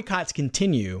 if the boycotts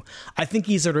continue, I think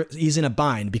he's in a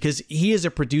bind, because he is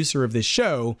a producer of this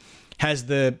show, has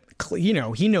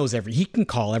he knows he can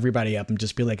call everybody up and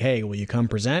just be like, "Hey, will you come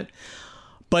present?"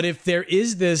 But if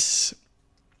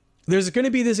there's going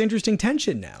to be this interesting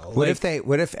tension now. What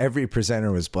if every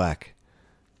presenter was black?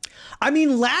 I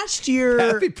mean, last year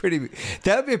That would be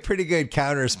a pretty good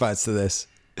counter response to this.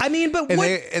 I mean, but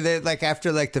they like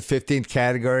after like the 15th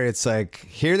category, it's like,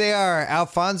 here they are,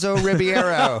 Alfonso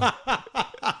Ribeiro.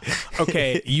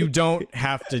 Okay, you don't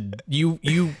have to.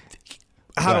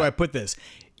 How do I put this?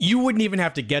 You wouldn't even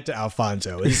have to get to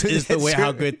Alfonso is the way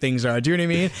how good things are. Do you know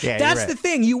what I mean? Yeah, that's right. the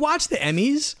thing. You watch the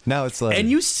Emmys. No, it's like,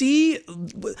 and you see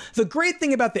the great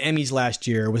thing about the Emmys last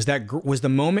year was the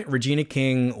moment Regina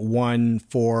King won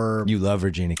for. You love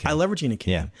Regina King. I love Regina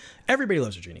King. Yeah. Everybody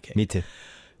loves Regina King. Me too.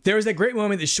 There was that great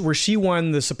moment where she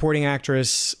won the supporting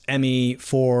actress Emmy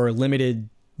for limited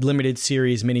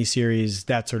series, miniseries,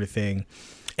 that sort of thing.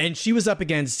 And she was up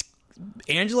against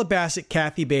Angela Bassett,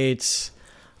 Kathy Bates,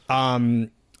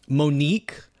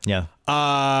 Monique,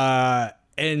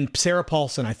 and Sarah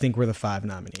Paulson, I think, were the 5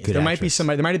 nominees. There might be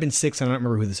somebody. There might have been 6. And I don't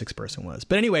remember who the 6th person was.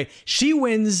 But anyway, she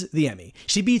wins the Emmy.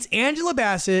 She beats Angela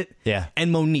Bassett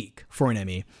and Monique for an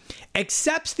Emmy.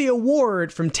 Accepts the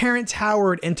award from Terrence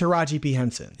Howard and Taraji P.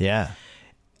 Henson. Yeah.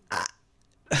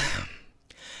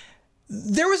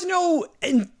 There was no.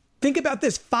 And think about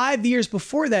this. 5 years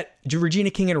before that, Regina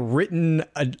King had written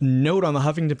a note on the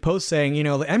Huffington Post saying,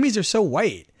 the Emmys are so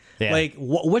white. Yeah. Like,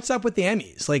 what's up with the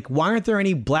Emmys? Like, why aren't there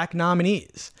any black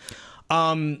nominees?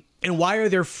 And why are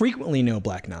there frequently no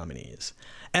black nominees?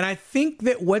 And I think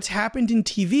that what's happened in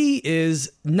TV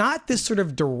is not this sort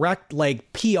of direct,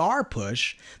 like, PR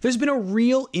push. There's been a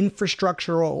real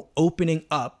infrastructural opening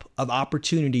up of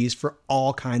opportunities for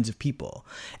all kinds of people.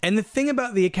 And the thing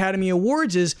about the Academy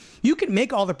Awards is you can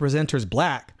make all the presenters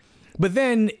black, but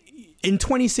then in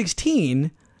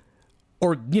 2016...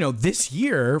 or this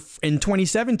year in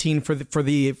 2017 for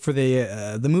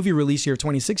the movie release year of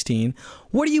 2016,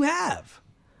 what do you have?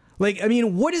 Like, I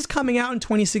mean, what is coming out in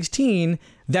 2016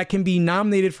 that can be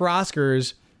nominated for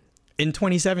Oscars in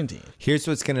 2017? Here's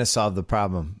what's going to solve the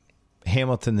problem: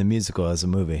 Hamilton the musical as a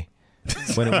movie.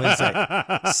 when it wins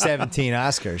like 17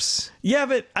 Oscars. Yeah,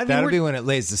 but I mean, That'll be when it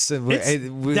lays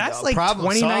that's like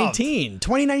problem 2019. solved.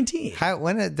 2019.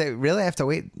 When did they really have to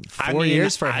wait 4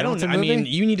 years for a Hamilton movie? I mean,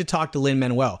 you need to talk to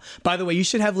Lin-Manuel. By the way, you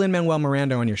should have Lin-Manuel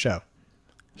Miranda on your show.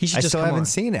 He should I just still come haven't on.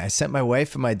 seen it. I sent my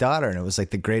wife and my daughter, and it was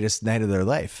like the greatest night of their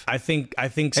life. I think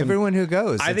Everyone who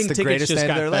goes, I think it's the tickets greatest just night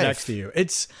got of their FedExed life. to you.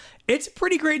 It's a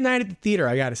pretty great night at the theater,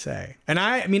 I gotta say. And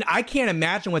I mean, I can't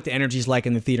imagine what the energy's like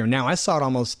in the theater now. I saw it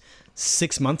almost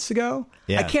 6 months ago.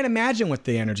 Yeah. I can't imagine what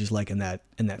the energy's like in that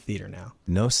theater now.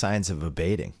 No signs of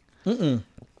abating. And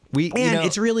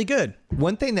it's really good.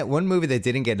 One movie that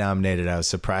didn't get nominated, I was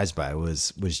surprised by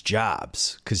was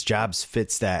Jobs, because Jobs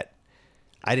fits that.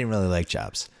 I didn't really like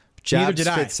Jobs. Neither did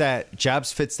I.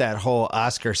 Jobs fits that whole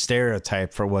Oscar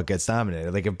stereotype for what gets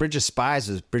nominated. Like if Bridge of Spies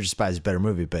is a better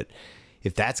movie, but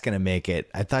if that's going to make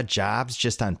it, I thought Jobs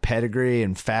just on pedigree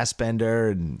and Fassbender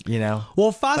and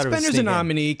Well, Fassbender's a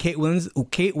nominee. Kate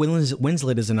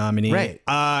Winslet is a nominee. Right.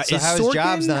 So is how is Sorkin,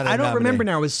 Jobs not I don't nominated? remember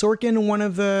now. Was Sorkin one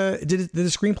of the? Did the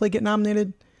screenplay get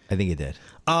nominated? I think it did.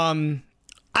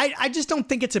 I just don't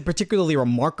think it's a particularly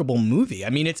remarkable movie.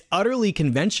 I mean, it's utterly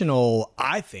conventional,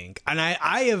 I think. And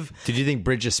I have... Did you think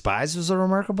Bridge of Spies was a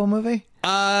remarkable movie?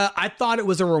 I thought it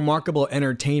was a remarkable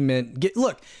entertainment.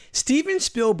 Look, Steven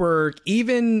Spielberg,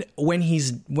 even when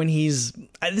he's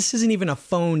this isn't even a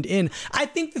phoned in. I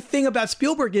think the thing about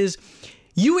Spielberg is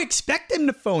you expect him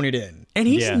to phone it in, and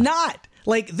he's not.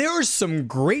 Like, there are some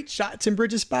great shots in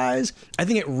Bridge of Spies. I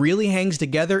think it really hangs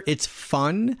together. It's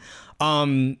fun.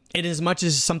 And as much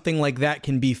as something like that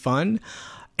can be fun.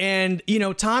 And,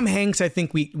 Tom Hanks, I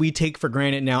think we take for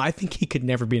granted now. I think he could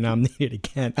never be nominated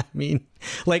again. I mean,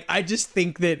 like, I just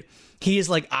think that he is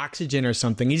like oxygen or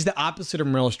something. He's the opposite of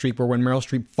Meryl Streep, where when Meryl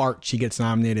Streep farts, she gets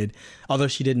nominated, although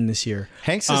she didn't this year.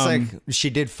 Hanks is like, she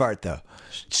did fart, though.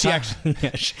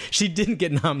 She didn't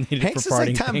get nominated Hanks for farting.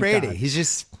 Hanks is like Tom Brady. God. He's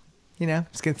just, he's going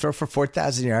to throw for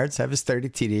 4,000 yards, have his 30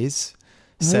 TDs.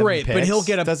 Right, picks. but he'll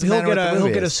get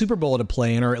a Super Bowl to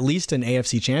play in, or at least an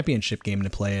AFC Championship game to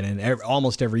play in,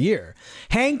 almost every year.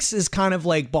 Hanks is kind of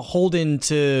like beholden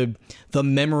to the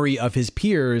memory of his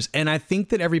peers, and I think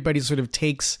that everybody sort of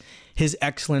takes his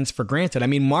excellence for granted. I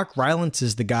mean, Mark Rylance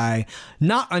is the guy,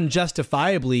 not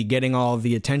unjustifiably getting all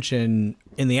the attention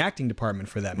in the acting department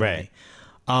for that movie.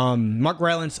 Right. Mark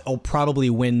Rylance will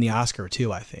probably win the Oscar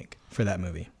too, I think, for that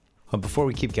movie. Well, before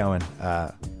we keep going,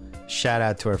 shout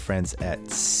out to our friends at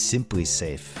Simply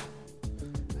Safe.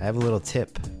 I have a little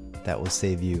tip that will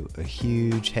save you a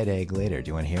huge headache later. Do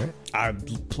you want to hear it?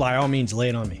 By all means, lay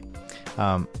it on me.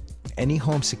 Any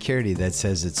home security that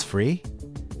says it's free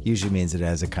usually means it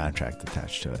has a contract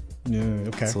attached to it.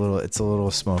 Okay. It's a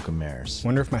little smoke and mirrors.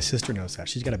 Wonder if my sister knows that.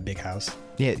 She's got a big house.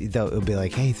 Yeah, it'll be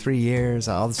like, hey, 3 years,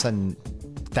 all of a sudden,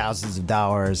 thousands of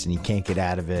dollars, and you can't get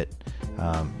out of it.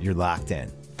 You're locked in.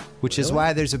 Which is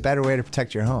why there's a better way to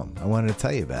protect your home. I wanted to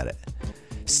tell you about it.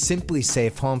 Simply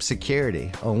Safe Home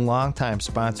Security, a longtime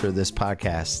sponsor of this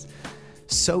podcast.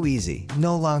 So easy.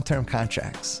 No long-term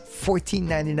contracts.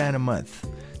 $14.99 a month.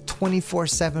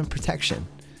 24/7 protection.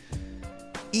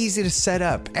 Easy to set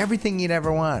up. Everything you'd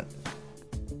ever want.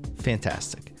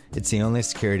 Fantastic. It's the only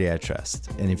security I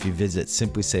trust. And if you visit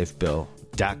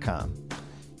simplysafebill.com,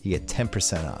 you get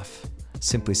 10% off.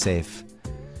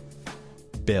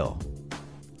 simplysafebill.com.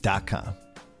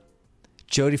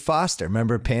 Jodie Foster,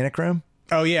 remember Panic Room?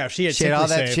 Oh yeah, she had all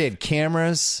that. Safe. She had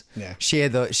cameras. Yeah, she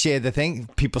had the thing.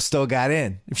 People still got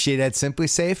in. If she had Simply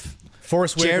Safe,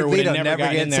 Forrest Whitaker would have never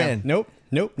gotten in there.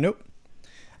 Nope. I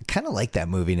kind of like that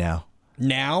movie now.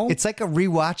 Now it's like a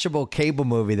rewatchable cable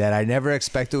movie that I never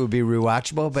expected would be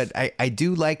rewatchable, but I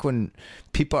do like when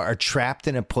people are trapped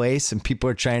in a place and people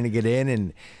are trying to get in,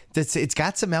 and it's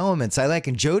got some elements I like,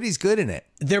 and Jodie's good in it.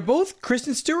 They're both.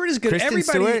 Kristen Stewart is good. Kristen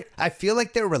Stewart, I feel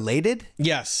like they're related.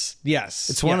 Yes.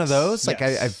 It's one of those. Like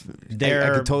I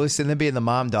could totally see them being the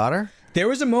mom-daughter. There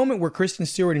was a moment where Kristen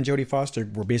Stewart and Jodie Foster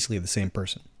were basically the same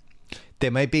person. They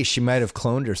might be. She might have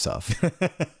cloned herself.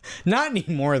 Not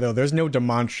anymore, though. There's no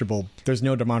demonstrable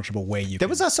way you. There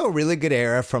was also a really good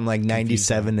era from like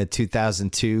 97 to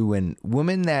 2002 when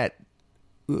women that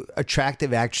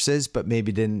attractive actresses, but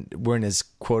maybe weren't as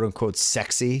quote unquote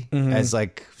sexy as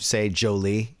like say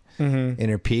Jolie in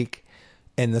her peak.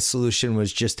 And the solution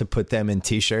was just to put them in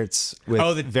t-shirts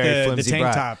with very flimsy the tank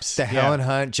bra. tops. The Helen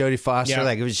Hunt, Jodie Foster,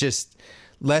 like it was just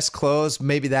less clothes.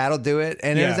 Maybe that'll do it.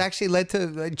 And it was actually led to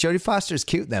Jodie Foster's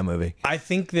cute in that movie. I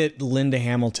think that Linda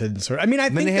Hamilton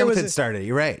Linda Hamilton started.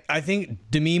 You're right. I think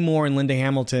Demi Moore and Linda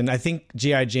Hamilton. I think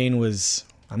G.I. Jane was.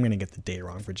 I'm going to get the date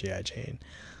wrong for G.I. Jane.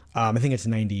 I think it's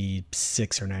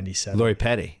 96 or 97. Lori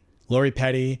Petty.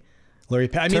 Lori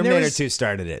Petty. I mean, Terminator 2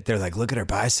 started it. They're like, look at her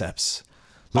biceps.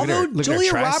 Look although at her Julia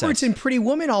triceps. Roberts in Pretty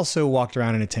Woman also walked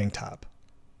around in a tank top.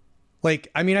 Like,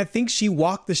 I mean, I think she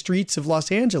walked the streets of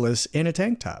Los Angeles in a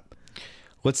tank top.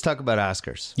 Let's talk about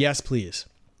Oscars. Yes, please.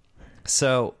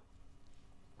 So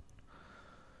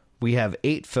we have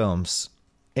 8 films,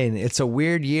 and it's a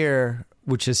weird year,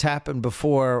 which has happened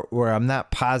before, where I'm not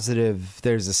positive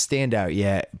there's a standout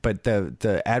yet, but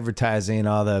the advertising and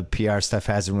all the PR stuff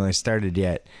hasn't really started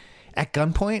yet. At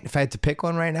gunpoint, if I had to pick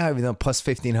one right now, even though plus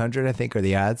 1,500, I think, are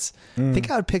the odds, I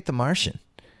think I would pick The Martian.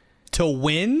 To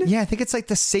win? Yeah, I think it's like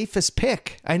the safest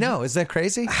pick. I know. Isn't that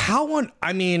crazy?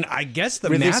 I mean, I guess the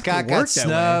Ridley math Scott would got work that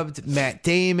way. snubbed. Matt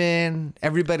Damon.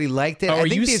 Everybody liked it. Oh, I are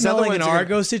think you these smelling other ones an are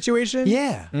Argo situation?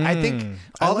 Yeah. I think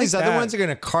all like these other that. ones are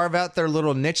going to carve out their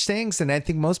little niche things, and I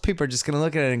think most people are just going to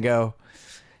look at it and go,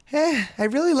 I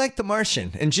really like The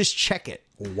Martian, and just check it.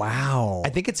 Wow.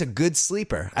 I think it's a good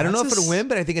sleeper. I don't know if it'll win,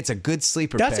 but I think it's a good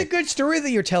sleeper That's pick. a good story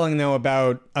that you're telling, though,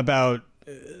 about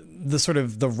the sort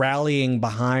of the rallying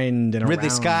behind and Ridley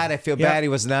around. Scott, I feel bad he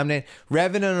wasn't nominated.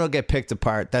 Revenant will get picked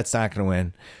apart. That's not going to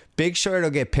win. Big Short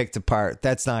will get picked apart.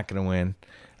 That's not going to win.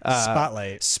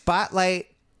 Spotlight.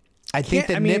 I think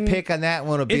the nitpick on that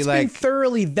one will be it's like... It's been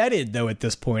thoroughly vetted, though, at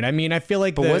this point. I mean, I feel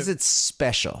like... But was it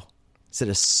special? Is it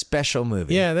a special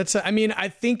movie? Yeah, I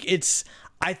think its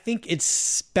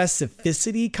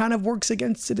specificity kind of works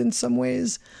against it in some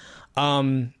ways.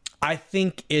 I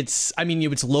think it's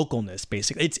localness,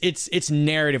 basically. It's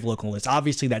narrative localness.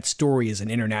 Obviously, that story is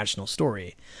an international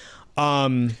story.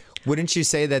 Wouldn't you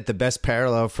say that the best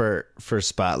parallel for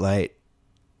Spotlight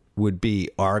would be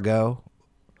Argo,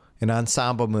 an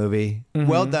ensemble movie,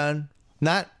 well done,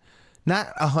 not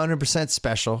 100%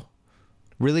 special,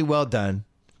 really well done,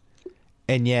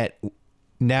 and yet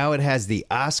now it has the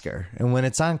Oscar, and when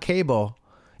it's on cable,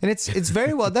 and it's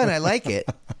very well done. I like it.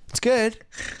 It's good.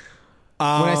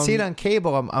 When I see it on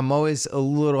cable, I'm always a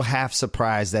little half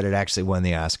surprised that it actually won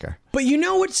the Oscar. But you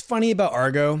know what's funny about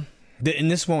Argo?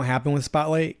 And this won't happen with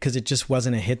Spotlight because it just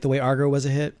wasn't a hit the way Argo was a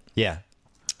hit. Yeah.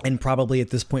 And probably at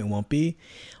this point won't be.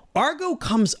 Argo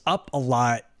comes up a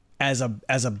lot as a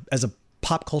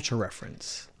pop culture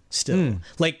reference still.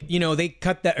 Like, they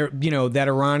cut that, that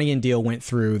Iranian deal went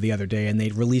through the other day and they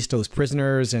released those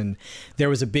prisoners, and there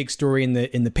was a big story in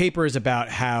the papers about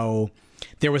how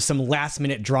there was some last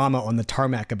minute drama on the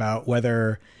tarmac about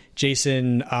whether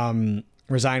Jason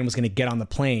Rezaian was going to get on the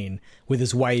plane with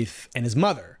his wife and his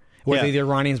mother, whether the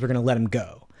Iranians were going to let him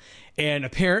go. And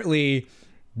apparently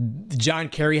John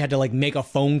Kerry had to make a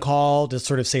phone call to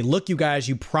sort of say, look, you guys,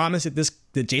 you promised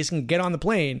that Jason can get on the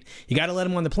plane. You got to let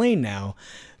him on the plane now.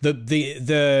 The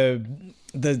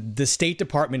State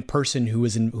Department person who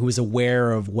was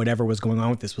aware of whatever was going on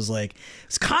with this was like,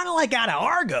 it's kind of like out of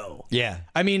Argo. Yeah.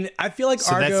 I mean, I feel like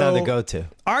so Argo. That's not the go-to.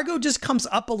 Argo just comes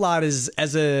up a lot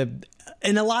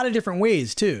in a lot of different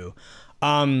ways too.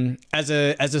 As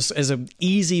a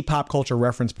easy pop culture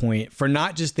reference point for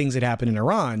not just things that happen in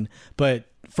Iran, but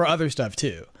for other stuff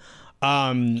too.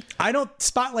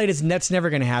 Spotlight that's never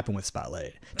going to happen with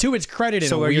Spotlight. To its credit,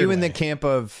 so are you in the camp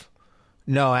of?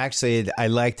 No, actually, I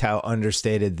liked how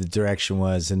understated the direction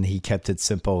was, and he kept it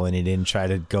simple, and he didn't try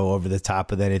to go over the top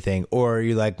with anything. Or are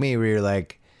you like me, where you're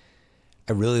like,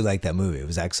 I really like that movie. It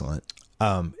was excellent.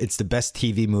 It's the best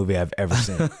TV movie I've ever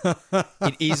seen.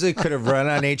 It easily could have run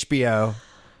on HBO,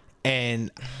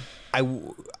 and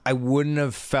I wouldn't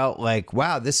have felt like,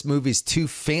 wow, this movie's too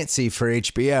fancy for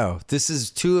HBO. This is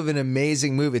too of an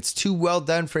amazing movie. It's too well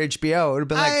done for HBO. It would have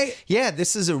been like, yeah,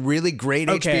 this is a really great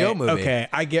HBO movie. Okay,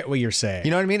 I get what you're saying.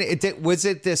 You know what I mean? Was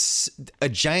it a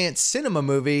giant cinema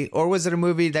movie, or was it a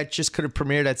movie that just could have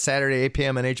premiered at Saturday 8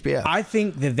 p.m. on HBO? I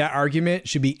think that argument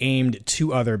should be aimed at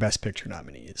two other Best Picture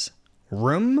nominees.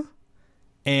 Room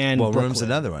and Brooklyn. Room's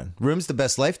another one. Room's the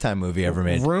best Lifetime movie ever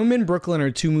made. Room and Brooklyn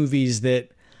are two movies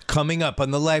that... Coming up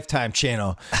on the Lifetime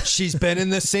channel, she's been in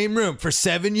the same room for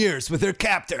 7 years with her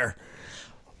captor.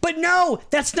 But no,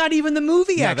 that's not even the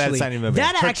movie, no, actually. That's not even a movie.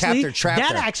 That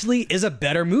actually is a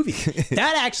better movie.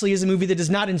 That actually is a movie that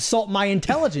does not insult my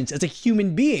intelligence as a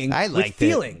human being with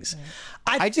feelings.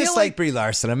 I just like Brie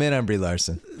Larson. I'm in on Brie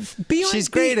Larson. She's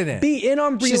great in it. Be in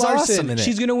on Brie Larson. Awesome in it.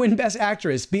 She's going to win Best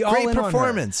Actress. Be all great in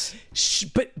performance.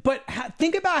 On her. But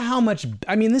think about how much.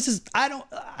 I mean, this is.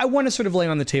 I want to sort of lay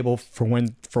on the table for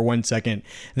one second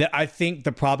that I think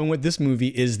the problem with this movie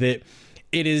is that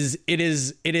it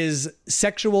is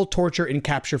sexual torture and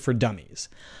capture for dummies.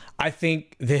 I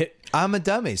think that I'm a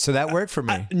dummy, so that worked for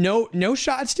me. No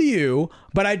shots to you,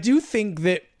 but I do think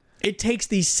that it takes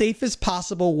the safest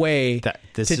possible way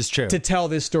is true to tell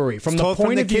this story from it's the point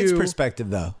from the of view. kid's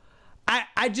perspective, though.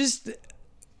 I just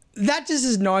that just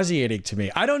is nauseating to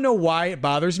me. I don't know why it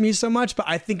bothers me so much, but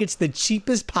I think it's the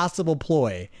cheapest possible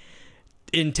ploy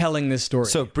in telling this story.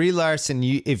 So Brie Larson,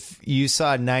 if you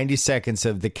saw 90 seconds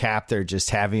of the captor just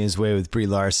having his way with Brie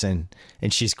Larson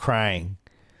and she's crying,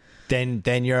 then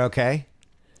you're okay?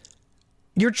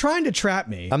 You're trying to trap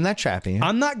me. I'm not trapping you.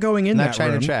 I'm not going in I'm that not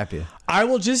trying room. to trap you. I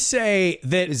will just say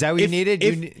that... Is that what you needed?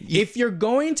 If you're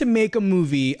going to make a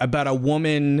movie about a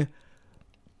woman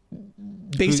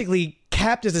basically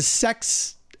capped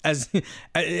as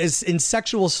as in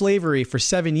sexual slavery for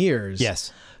 7 years...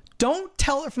 Yes. Don't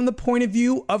tell it from the point of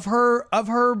view of her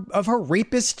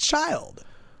rapist child.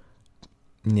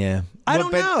 Yeah. I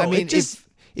don't know. I mean,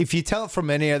 if you tell it from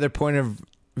any other point of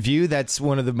view, that's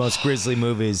one of the most grisly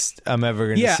movies I'm ever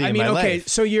going to see in my life.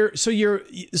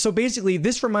 So basically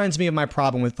this reminds me of my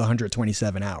problem with the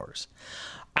 127 hours.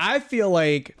 I feel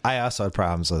like I also had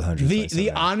problems with 127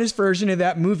 the hours. honest version of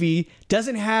that movie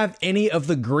doesn't have any of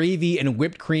the gravy and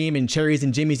whipped cream and cherries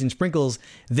and jimmies and sprinkles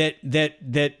that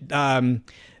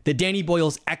Danny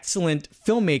Boyle's excellent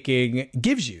filmmaking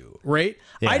gives you, right?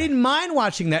 Yeah. I didn't mind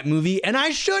watching that movie, and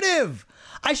I should have.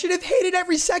 I should have hated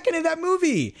every second of that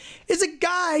movie. It's a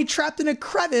guy trapped in a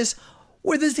crevice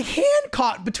with his hand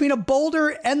caught between a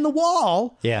boulder and the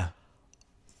wall. Yeah.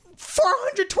 For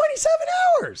 127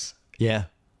 hours. Yeah.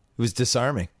 It was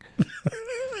disarming.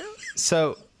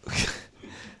 So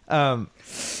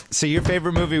your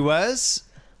favorite movie was?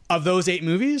 Of those 8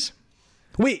 movies?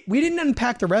 Wait, we didn't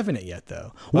unpack The Revenant yet,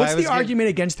 though. Well, What's the argument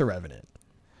against The Revenant?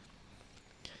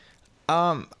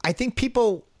 I think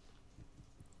people...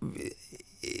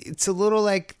 It's a little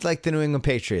like the New England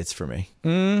Patriots for me.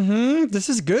 Mm-hmm. This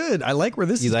is good. I like where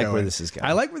this is going. You like where this is going.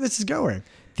 I like where this is going.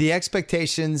 The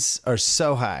expectations are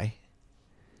so high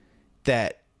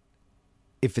that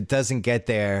if it doesn't get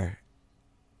there...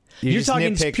 You're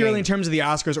talking purely in terms of the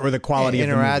Oscars or the quality of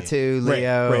the movie. Inarritu,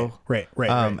 Leo. Right.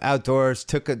 Outdoors,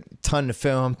 took a ton to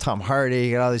film. Tom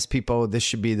Hardy, got all these people. This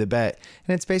should be the bet.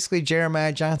 And it's basically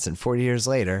Jeremiah Johnson 40 years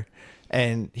later.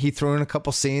 And he threw in a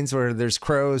couple scenes where there's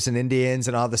crows and Indians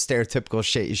and all the stereotypical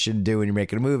shit you shouldn't do when you're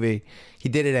making a movie. He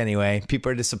did it anyway.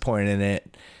 People are disappointed in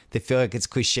it. They feel like it's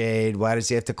cliched. Why does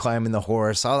he have to climb in the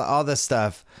horse? All this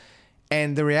stuff.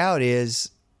 And the reality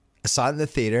is, I saw it in the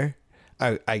theater.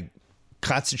 I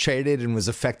concentrated and was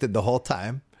affected the whole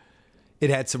time. It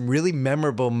had some really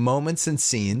memorable moments and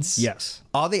scenes. Yes.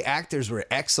 All the actors were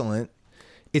excellent.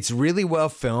 It's really well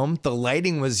filmed. The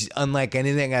lighting was unlike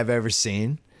anything I've ever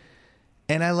seen.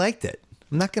 And I liked it.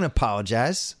 I'm not going to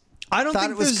apologize. I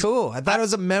thought it was cool. I thought it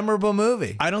was a memorable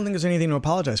movie. I don't think there's anything to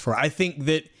apologize for. I think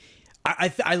that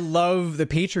I love the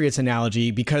Patriots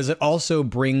analogy because it also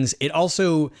brings it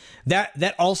also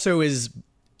that also is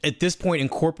at this point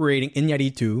incorporating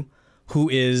Iñárritu, who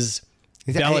is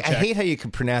Belichick. I hate how you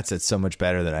can pronounce it so much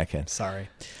better than I can. Sorry.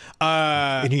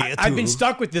 I've been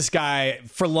stuck with this guy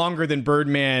for longer than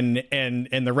Birdman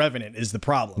and The Revenant is the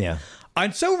problem. Yeah.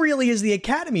 And so really is the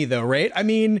Academy, though, right? I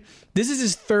mean, this is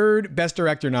his 3rd Best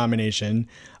Director nomination.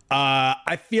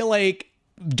 I feel like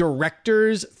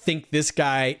directors think this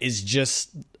guy is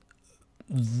just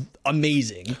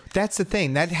amazing. That's the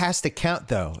thing. That has to count,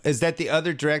 though, is that the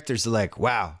other directors are like,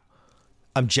 wow,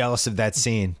 I'm jealous of that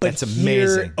scene. That's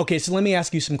amazing. Okay, so let me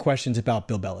ask you some questions about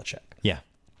Bill Belichick. Yeah.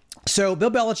 So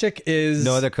Bill Belichick is...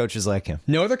 No other coaches like him.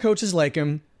 No other coaches like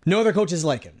him. No other coaches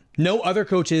like him. No other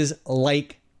coaches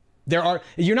like...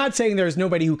 You're not saying there's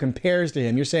nobody who compares to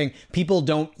him. You're saying people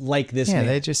don't like this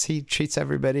man. He treats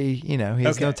everybody, he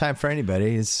has no time for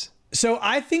anybody. So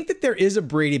I think that there is a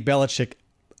Brady Belichick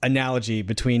analogy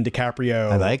between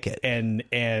DiCaprio I like it. and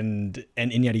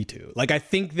Iñárritu. Like I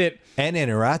think that and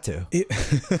Inarritu.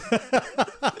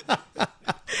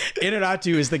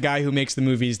 Inarritu is the guy who makes the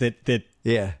movies that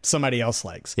somebody else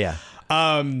likes. Yeah.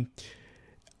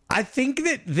 I think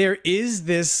that there is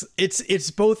this. It's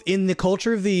both in the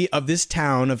culture of this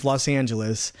town of Los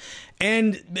Angeles,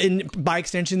 and by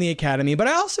extension the Academy. But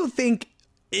I also think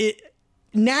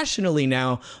nationally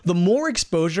now, the more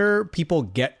exposure people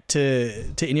get to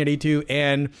Iñárritu,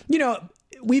 and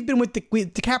we've been with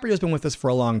DiCaprio's been with us for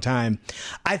a long time.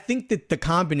 I think that the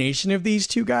combination of these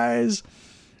two guys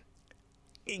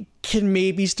can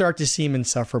maybe start to seem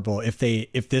insufferable if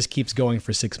this keeps going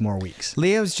for 6 more weeks.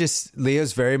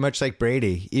 Leo's very much like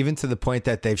Brady, even to the point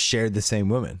that they've shared the same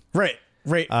woman. Right.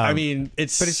 I mean,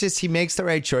 it's just he makes the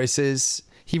right choices.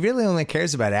 He really only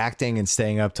cares about acting and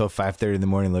staying up till 5:30 in the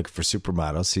morning looking for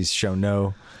supermodels. He's shown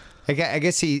no. I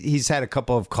guess he's had a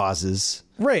couple of causes.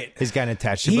 Right. He's gotten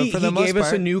attached to. But for the he most gave part,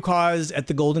 us a new cause at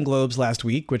the Golden Globes last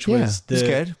week, which was it was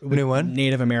good. New one.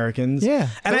 Native Americans. Yeah,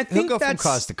 and I think he'll go from that's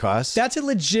cause to cause. That's a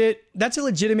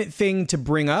legitimate thing to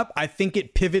bring up. I think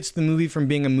it pivots the movie from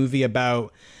being a movie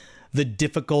about the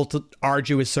difficult,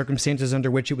 arduous circumstances under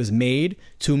which it was made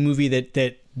to a movie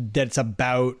that's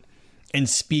about and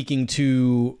speaking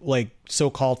to like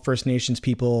so-called First Nations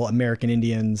people, American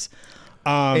Indians.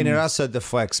 And it also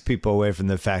deflects people away from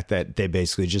the fact that they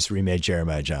basically just remade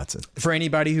Jeremiah Johnson. For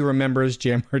anybody who remembers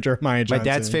Jeremiah Johnson. My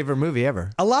dad's favorite movie ever.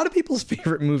 A lot of people's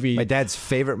favorite movie. My dad's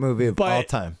favorite movie of all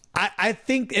time. I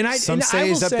think, Some say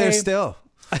he's up there still.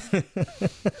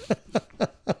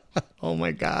 Oh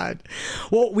my God.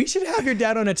 Well, we should have your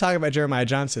dad on to talk about Jeremiah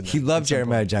Johnson. He loved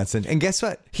Jeremiah Johnson. And guess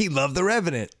what? He loved The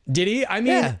Revenant. Did he? I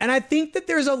mean, and I think that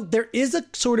there is a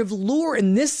sort of lure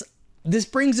in this. This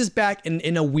brings us back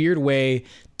in a weird way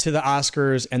to the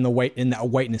Oscars and that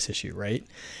whiteness issue, right?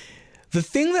 The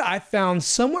thing that I found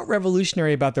somewhat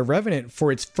revolutionary about The Revenant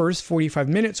for its first 45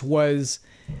 minutes was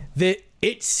that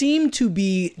it seemed to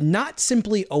be not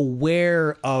simply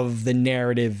aware of the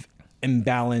narrative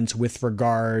imbalance with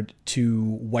regard to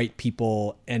white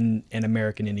people and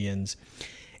American Indians.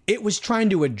 It was trying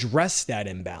to address that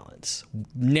imbalance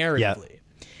narratively. Yeah.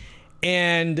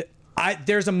 And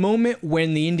there's a moment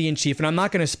when the Indian chief, and I'm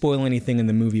not going to spoil anything in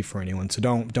the movie for anyone, so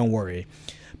don't worry.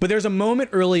 But there's a moment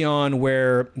early on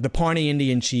where the Pawnee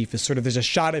Indian chief is there's a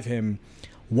shot of him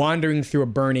wandering through a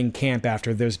burning camp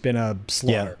after there's been a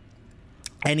slaughter.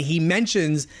 Yeah. And he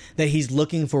mentions that he's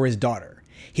looking for his daughter.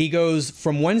 He goes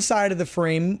from one side of the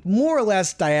frame, more or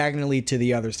less diagonally to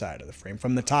the other side of the frame,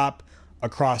 from the top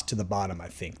across to the bottom, I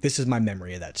think. This is my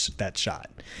memory of that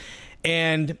shot.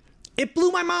 And it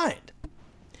blew my mind.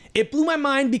 It blew my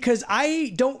mind because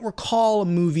I don't recall a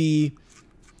movie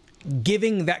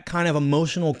giving that kind of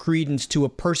emotional credence to a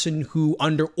person who,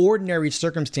 under ordinary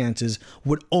circumstances,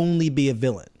 would only be a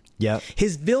villain. Yeah.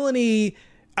 His villainy,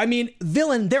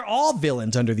 they're all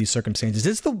villains under these circumstances.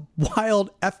 It's the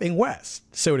wild effing West,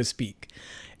 so to speak.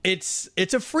 It's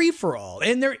a free-for-all,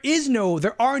 and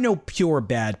there are no pure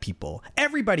bad people.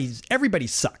 Everybody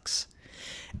sucks.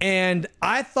 And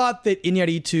I thought that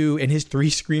Iñárritu and his three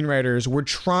screenwriters were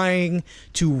trying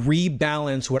to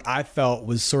rebalance what I felt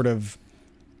was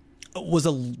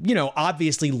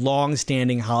obviously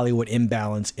long-standing Hollywood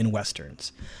imbalance in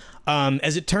Westerns.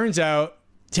 As it turns out,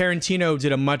 Tarantino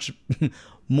did a much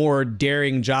more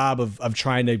daring job of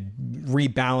trying to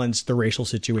rebalance the racial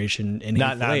situation in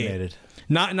Not nominated.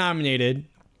 Not nominated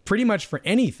pretty much for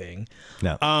anything.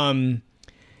 No.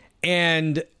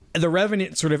 And The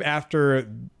Revenant, sort of after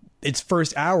its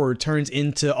first hour,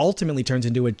 ultimately turns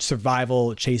into a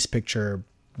survival chase picture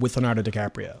with Leonardo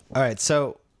DiCaprio. All right,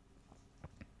 so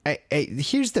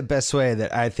here's the best way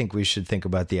that I think we should think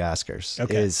about the Oscars.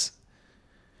 Okay. Is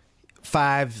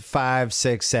 5,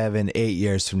 6, 7, 8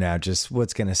 years from now, just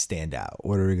what's going to stand out?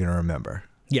 What are we going to remember?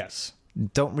 Yes.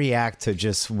 Don't react to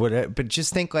just but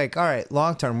just think like, all right,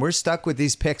 long term, we're stuck with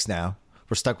these picks now.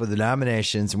 We're stuck with the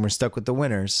nominations and we're stuck with the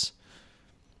winners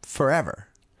forever.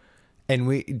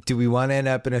 And do we want to end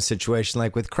up in a situation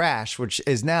like with Crash, which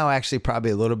is now actually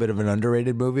probably a little bit of an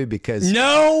underrated movie because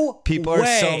people are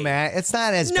so mad. It's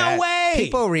not as bad. No way.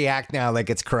 People react now like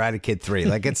it's Karate Kid 3.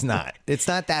 Like it's not. It's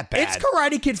not that bad. It's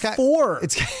Karate Kid 4.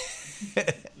 It's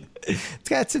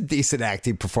got some decent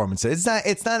acting performances.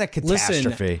 It's not a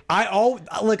catastrophe.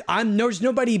 Listen, there's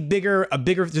nobody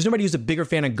who's a bigger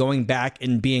fan of going back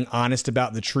and being honest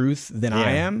about the truth than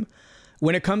I am.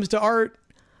 When it comes to art,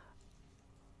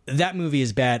 that movie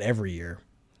is bad every year.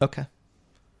 Okay.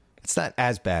 It's not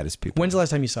as bad as people. When's the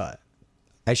last time you saw it?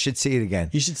 I should see it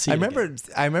again. You should see it again.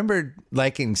 I remember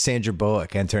liking Sandra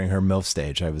Bullock entering her MILF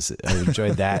stage. I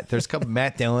enjoyed that. There's a couple.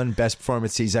 Matt Dillon, best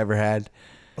performance he's ever had.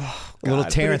 Oh, God, a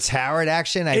little Terrence Howard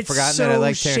action. I'd forgotten that I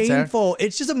liked Terrence Howard. It's shameful.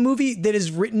 It's just a movie that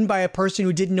is written by a person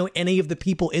who didn't know any of the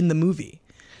people in the movie.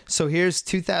 So here's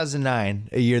 2009,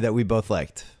 a year that we both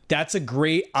liked. That's a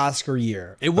great Oscar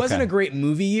year. It wasn't a great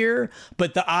movie year,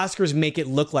 but the Oscars make it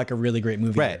look like a really great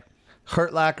movie year.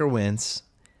 Hurt Locker wins.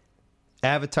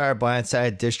 Avatar,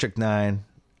 Blindside, District 9,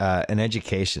 An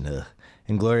Education,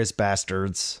 Inglourious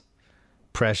Bastards,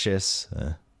 Precious,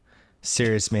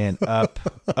 Serious Man,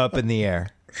 Up in the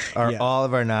Air are all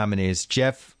of our nominees.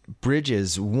 Jeff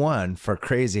Bridges won for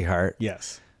Crazy Heart.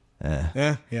 Yes.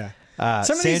 Yeah.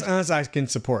 Some of these I can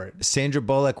support. Sandra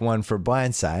Bullock won for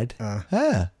Blindside.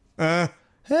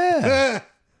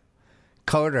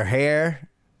 Colored her hair.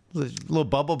 Little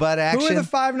bubble butt action. Who were the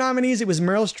 5 nominees? It was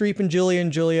Meryl Streep and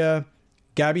Julia,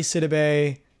 Gabby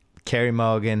Sidibe, Carey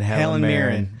Mulligan, Helen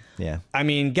Mirren. Yeah. I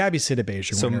mean, Gabby Sidibe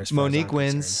is your winner. So Monique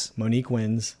wins. Monique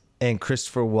wins. and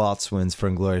Christopher Waltz wins for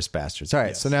Inglourious Bastards. All right,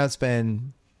 Yes. so now it's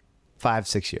been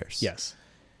 5-6 years. Yes.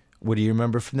 What do you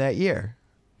remember from that year?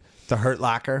 The Hurt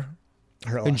Locker.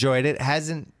 Hurt Locker. Enjoyed it.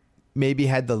 Hasn't maybe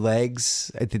had the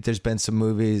legs. I think there's been some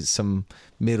movies, some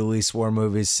Middle East war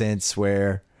movies since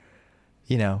where,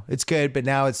 you know, it's good, but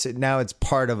now it's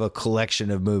part of a collection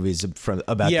of movies from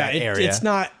about that area. It's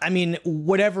not. I mean,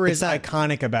 whatever is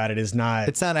iconic about it is not.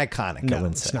 It's not iconic. No, I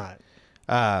wouldn't it's say.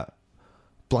 not.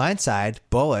 Blindside,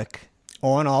 Bullock,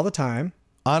 On all the time.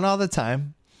 on all the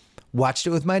time. Watched it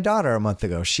with my daughter a month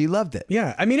ago. She loved it.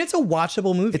 Yeah, I mean, it's a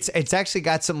watchable movie. It's actually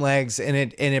got some legs, and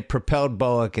it propelled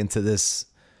Bullock into this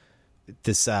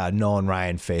Nolan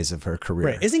Ryan phase of her career.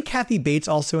 right. Isn't Kathy Bates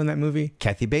also in that movie?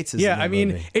 Kathy Bates is Yeah, in that I mean,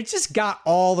 movie. it's just got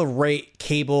all the right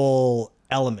cable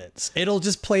elements. It'll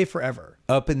just play forever.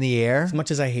 Up in the Air, As much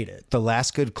as I hate it. the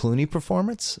last good Clooney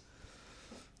performance.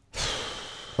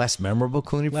 Last memorable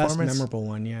Clooney Last performance. memorable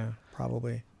one, yeah,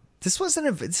 probably. This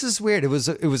is weird. It was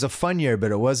a fun year,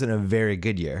 but it wasn't a very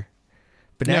good year.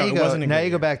 But now No, you it go wasn't a good now you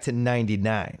go year. back to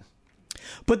 99.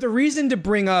 But the reason to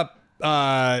bring up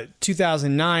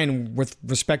 2009 with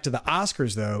respect to the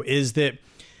Oscars, though, is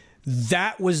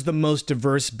that was the most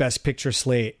diverse Best Picture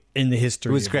slate in the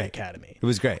history of great. the Academy. It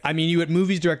was great. I mean, you had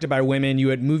movies directed by women. You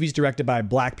had movies directed by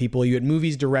black people. You had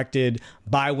movies directed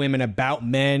by women about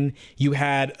men. You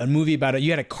had a movie you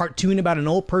had a cartoon about an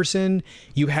old person.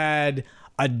 You had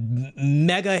a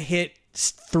mega hit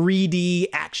 3D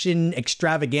action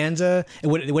extravaganza.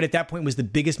 And what at that point was the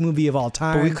biggest movie of all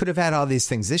time. But we could have had all these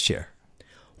things this year.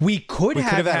 We could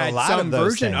have had a lot some of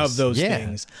those version things. of those Yeah.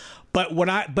 things. But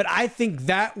I think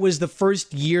that was the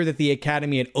first year that the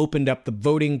Academy had opened up the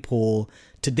voting pool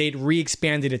they'd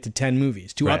re-expanded it to 10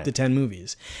 movies, up Right. to 10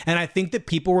 movies. And I think that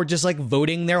people were just like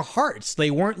voting their hearts.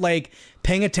 They weren't like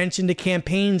paying attention to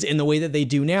campaigns in the way that they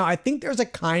do now. I think there's a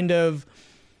kind of,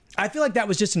 I feel like that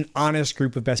was just an honest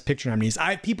group of Best Picture nominees.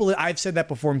 I've said that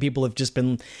before, and people have just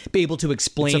been able to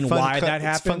explain why that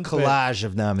happened. It's a fun but collage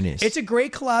of nominees. It's a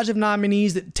great collage of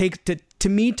nominees that to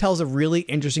me tells a really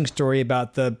interesting story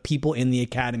about the people in the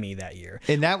Academy that year.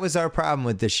 And that was our problem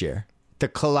with this year. The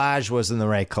collage wasn't the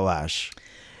right collage.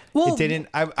 Well, It didn't.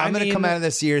 I'm going to come out of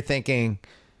this year thinking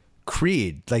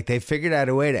Creed, like they figured out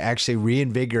a way to actually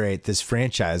reinvigorate this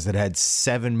franchise that had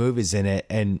 7 movies in it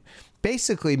and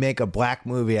basically make a black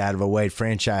movie out of a white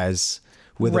franchise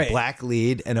with Right. a black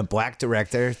lead and a black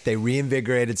director. They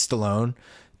reinvigorated Stallone.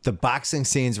 The boxing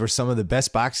scenes were some of the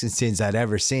best boxing scenes I'd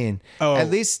ever seen. Oh. At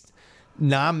least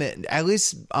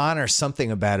honor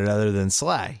something about it other than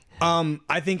Sly.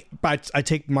 I think I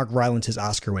take Mark Rylance's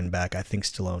Oscar win back. I think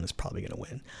Stallone is probably going to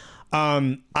win.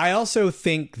 I also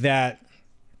think that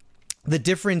the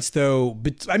difference, though,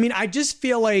 I just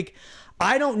feel like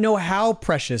I don't know how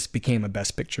Precious became a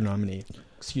Best Picture nominee.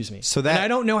 Excuse me. So that- and I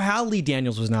don't know how Lee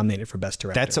Daniels was nominated for Best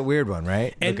Director. That's a weird one,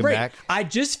 right? And Looking back. I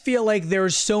just feel like there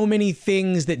are so many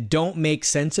things that don't make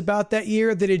sense about that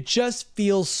year that it just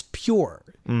feels pure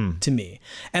to me.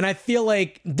 And I feel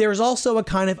like there's also a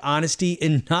kind of honesty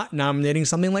in not nominating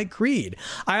something like Creed.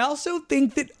 I also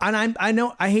think that, and I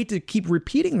know I hate to keep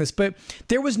repeating this, but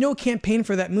there was no campaign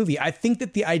for that movie. I think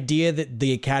that the idea that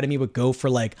the Academy would go for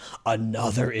like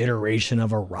another iteration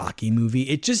of a Rocky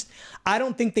movie, I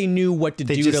don't think they knew what to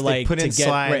do to like put to in get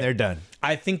Sly right. and they're done.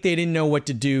 I think they didn't know what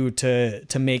to do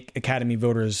to make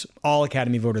all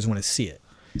Academy voters want to see it.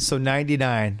 So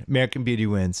 99, American Beauty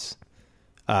wins.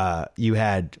 You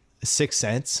had Sixth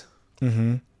Sense,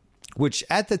 which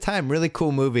at the time, really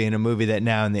cool movie, and a movie that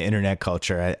now in the internet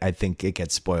culture, I think it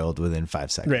gets spoiled within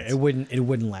 5 seconds. Right, it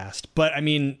wouldn't last. But I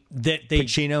mean, that they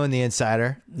Pacino in The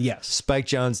Insider. yes, Spike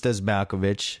Jonze does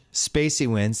Malkovich. Spacey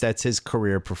wins. That's his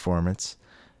career performance.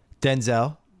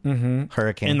 Denzel,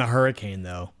 Hurricane. in the Hurricane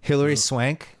though. Hilary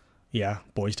Swank Yeah,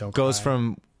 Boys Don't goes Cry.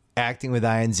 from acting with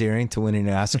Ian Ziering to winning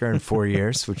an Oscar in 4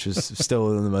 years, which was still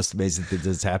one of the most amazing things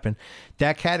that's happened.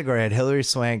 That category had Hilary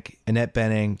Swank, Annette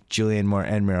Bening, Julianne Moore,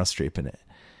 and Meryl Streep in it.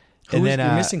 And then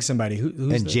you're missing somebody.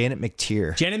 Who's Janet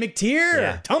McTeer. Janet McTeer,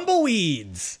 Yeah.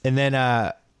 Tumbleweeds. And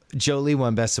then Jolie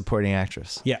won Best Supporting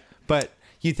Actress. Yeah. But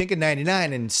you think of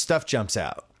 99 and stuff jumps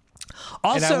out.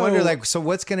 Also, And I wonder, so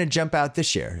what's going to jump out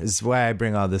this year is why I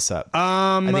bring all this up.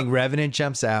 I think Revenant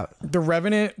jumps out. The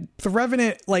Revenant,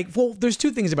 there's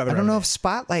two things about the I don't Revenant. know if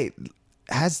Spotlight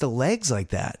has the legs like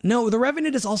that. No, the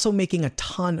Revenant is also making a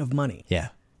ton of money. Yeah.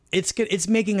 It's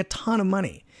making a ton of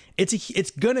money.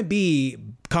 It's gonna be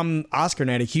come Oscar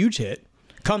night a huge hit.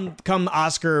 Come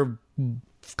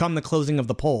the closing of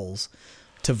the polls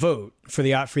to vote for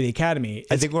the Academy.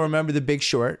 I think we'll remember The Big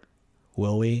Short.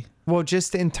 Will we? Well,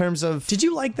 just in terms of... Did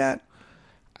you like that?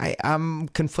 I'm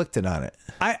conflicted on it.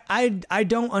 I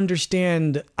don't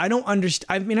understand. I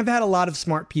mean, I've had a lot of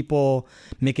smart people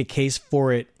make a case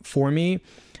for it for me.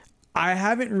 I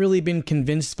haven't really been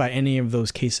convinced by any of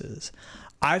those cases.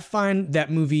 I find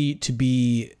that movie to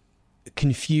be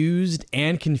confused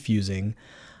and confusing.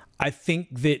 I think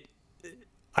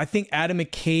Adam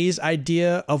McKay's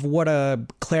idea of what a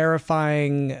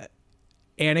clarifying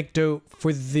anecdote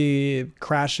for the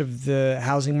crash of the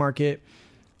housing market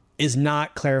is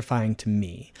not clarifying to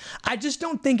me. I just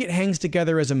don't think it hangs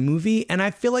together as a movie, and I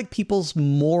feel like people's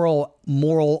moral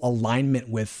alignment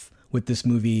with this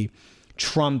movie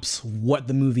trumps what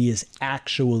the movie is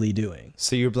actually doing.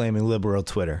 So you're blaming liberal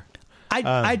Twitter.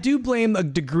 I do blame a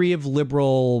degree of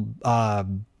liberal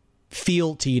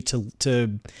fealty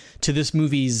to this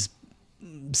movie's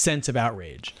sense of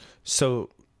outrage. So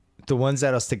the ones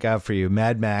that'll stick out for you,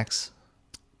 Mad Max.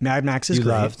 Mad Max is You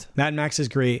great. loved. Mad Max is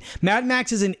great. Mad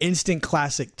Max is an instant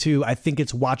classic too. I think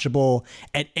it's watchable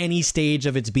at any stage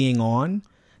of its being on.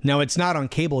 Now, it's not on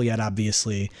cable yet,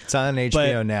 obviously. It's on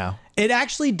HBO now. It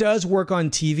actually does work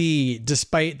on TV,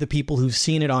 despite the people who've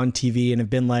seen it on TV and have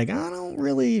been like,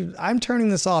 I'm turning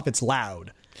this off. It's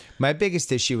loud. My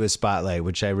biggest issue with Spotlight,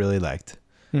 which I really liked,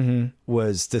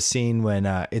 was the scene when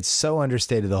it's so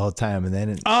understated the whole time, and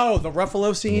then the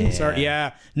Ruffalo scene. Yeah. Sorry,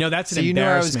 yeah, no, that's an So you knew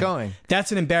where I was embarrassment. going.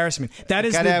 That's an embarrassment. That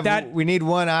is we need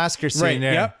one Oscar scene right.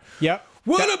 there. Yep.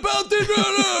 What about the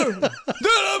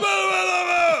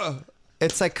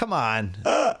It's like, come on.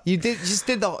 You just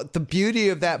did the beauty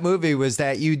of that movie was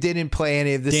that you didn't play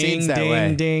any of the scenes that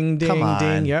way. Ding. Come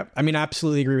on. Yep. I mean,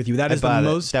 absolutely agree with you. That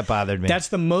bothered me. That's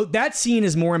that scene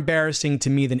is more embarrassing to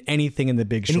me than anything in The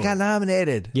Big Short. And he got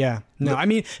nominated. Yeah. No, I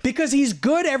mean, because he's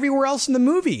good everywhere else in the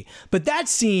movie. But that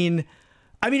scene,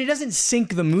 I mean, it doesn't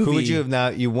sink the movie. Who would you have now?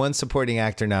 You won supporting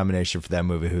actor nomination for that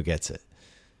movie. Who gets it?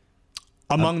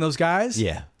 Among those guys?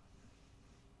 Yeah.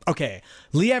 Okay.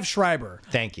 Liev Schreiber.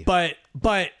 Thank you. But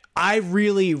I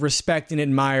really respect and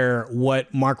admire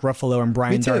what Mark Ruffalo and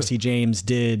Brian Darcy James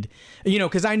did,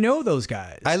 because I know those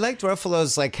guys. I liked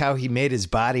Ruffalo's, like, how he made his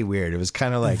body weird. It was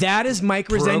kind of like that is Mike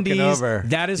Resendiz. Over.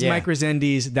 That is Mike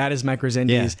Resendiz. That is Mike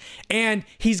Resendiz. Yeah. And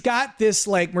he's got this,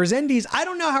 like, Resendiz. I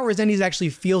don't know how Resendiz actually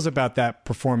feels about that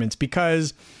performance,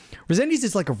 because Resendiz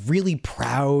is like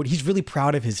he's really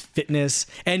proud of his fitness.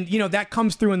 And, that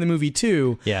comes through in the movie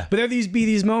too. Yeah. But there be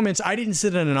these moments. I didn't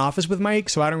sit in an office with Mike,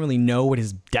 so I don't really know what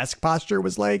his desk posture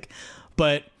was like.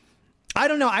 But I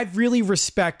don't know. I really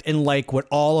respect and like what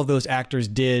all of those actors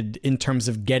did in terms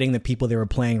of getting the people they were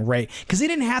playing right. Because they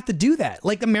didn't have to do that.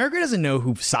 Like, America doesn't know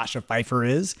who Sasha Pfeiffer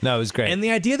is. No, it was great. And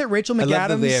the idea that Rachel McAdams... I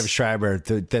love the Liev Schreiber.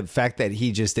 The fact that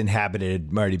he just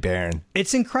inhabited Marty Baron.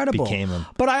 It's incredible. Became him.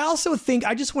 But I also think...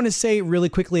 I just want to say really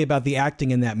quickly about the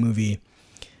acting in that movie.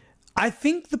 I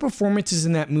think the performances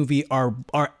in that movie are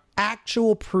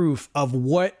actual proof of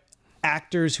what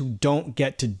actors who don't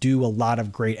get to do a lot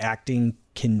of great acting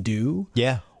can do.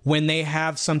 Yeah. When they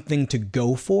have something to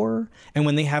go for and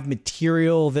when they have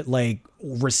material that, like,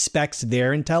 respects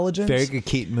their intelligence. Very good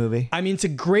Keaton movie. I mean, it's a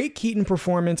great Keaton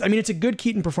performance. I mean, it's a good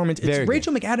Keaton performance.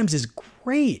 Rachel McAdams is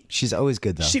great. She's always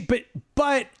good, though.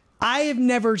 But I have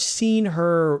never seen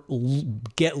her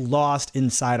get lost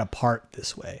inside a part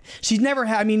this way. She's never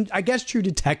had... I mean, I guess True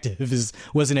Detective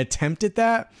was an attempt at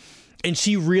that. And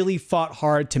she really fought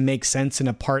hard to make sense in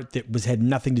a part that had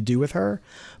nothing to do with her.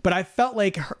 But I felt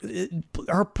like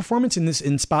her performance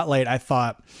in Spotlight, I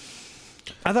thought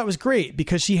was great,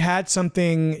 because she had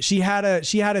something. She had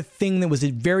a thing that was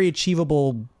very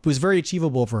achievable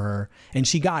for her, and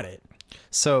she got it.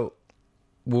 So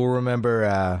we'll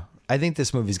remember. I think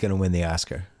this movie's going to win the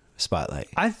Oscar. Spotlight.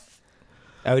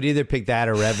 I would either pick that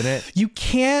or Revenant. You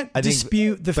can't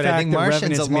dispute the fact that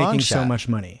Revenant's making so much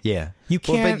money. Yeah. You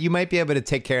can't. But you might be able to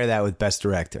take care of that with Best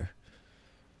Director.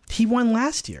 He won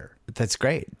last year. That's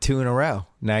great. 2 in a row.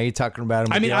 Now you're talking about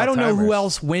him. I mean, I don't know who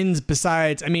else wins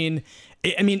besides. I mean,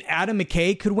 Adam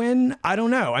McKay could win. I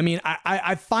don't know. I mean,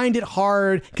 I find it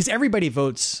hard because everybody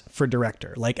votes for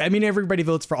director. Like, I mean, everybody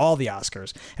votes for all the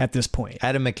Oscars at this point.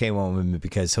 Adam McKay won't win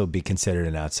because he'll be considered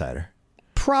an outsider.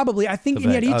 Probably. I think he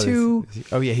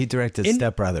directed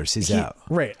Step Brothers. He's out.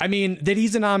 Right. I mean, that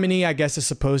he's a nominee, I guess, is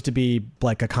supposed to be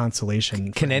like a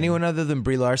consolation. Can anyone other than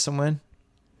Brie Larson win?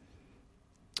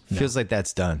 No. Feels like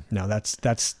that's done. No,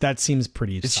 that seems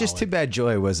pretty It's solid. just too bad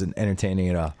Joy wasn't entertaining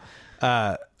at all.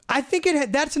 I think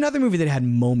that's another movie that had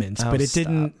moments, but it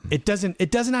didn't. It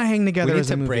does not hang together We as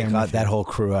need a to movie. break that whole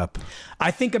crew up. I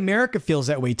think America feels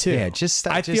that way too. Yeah,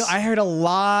 I heard a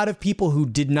lot of people who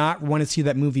did not want to see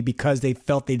that movie because they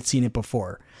felt they'd seen it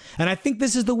before. And I think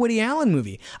this is the Woody Allen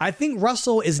movie. I think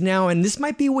Russell is now, and this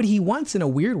might be what he wants in a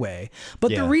weird way,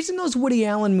 but the reason those Woody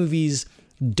Allen movies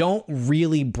don't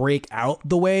really break out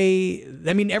the way,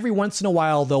 I mean, every once in a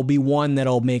while there'll be one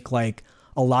that'll make like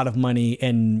a lot of money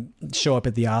and show up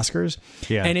at the Oscars.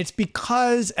 Yeah. And it's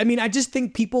because, I mean, I just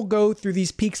think people go through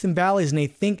these peaks and valleys and they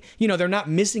think, you know, they're not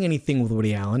missing anything with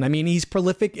Woody Allen. I mean, he's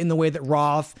prolific in the way that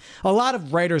Roth, a lot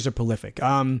of writers are prolific.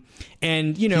 And,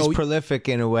 you know, he's prolific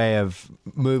in a way of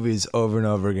movies over and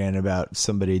over again about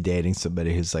somebody dating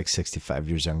somebody who's like 65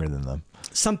 years younger than them.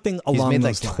 Something along He's made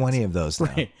those like lines. 20 of those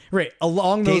now. Right.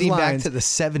 Along those Dating lines. back to the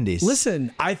 70s.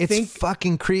 Listen, It's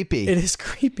fucking creepy. It is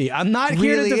creepy. I'm not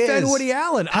here to defend Woody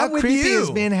Allen. How I'm with creepy you.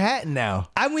 is Manhattan now?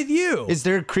 I'm with you. Is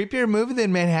there a creepier movie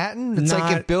than Manhattan? It's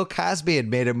like if Bill Cosby had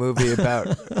made a movie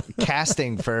about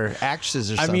casting for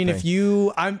actresses or something. I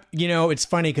mean, you know, it's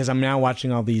funny because I'm now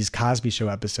watching all these Cosby Show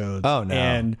episodes. Oh no!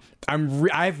 And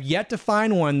I've yet to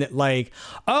find one that like,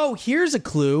 oh, here's a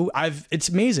clue. It's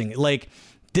amazing. Like,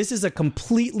 this is a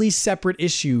completely separate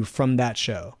issue from that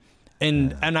show.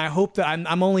 And I hope that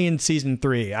I'm only in season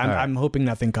 3. I'm hoping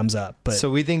nothing comes up. But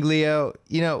so we think Leo.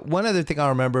 You know, one other thing I'll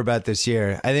remember about this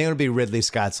year, I think it'll be Ridley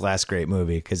Scott's last great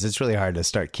movie because it's really hard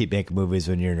to keep making movies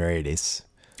when you're in your 80s.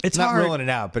 It's not hard. ruling it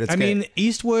out, but it's. I mean,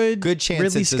 Eastwood, good chance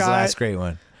Ridley it's Scott, his last great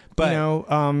one. But you know,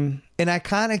 an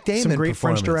iconic Damon some great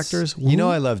French performance. directors. You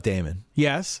know, I love Damon.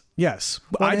 Yes.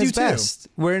 One I of do his too. best.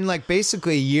 We're in like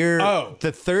basically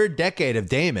the third decade of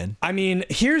Damon. I mean,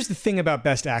 here's the thing about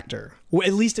Best Actor,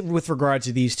 at least with regard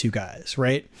to these two guys,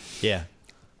 right? Yeah.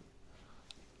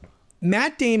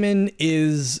 Matt Damon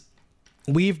is,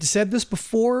 we've said this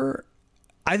before,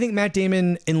 I think Matt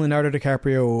Damon and Leonardo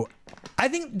DiCaprio, I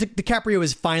think DiCaprio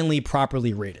is finally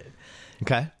properly rated.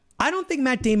 Okay. I don't think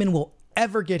Matt Damon will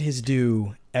ever get his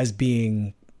due as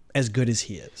being as good as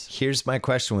he is. Here's my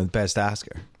question with Best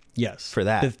Oscar. Yes. For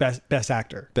that. Best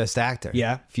Actor. Best Actor.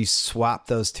 Yeah. If you swap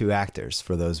those two actors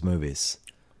for those movies.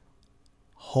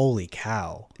 Holy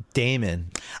cow.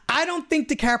 Damon. I don't think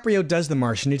DiCaprio does The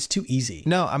Martian. It's too easy.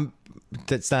 No,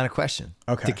 that's not a question.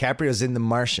 Okay. DiCaprio's in The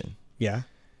Martian. Yeah.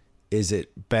 Is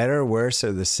it better, worse,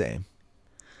 or the same?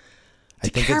 I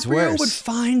think it's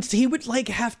worse. He would like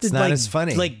have to not as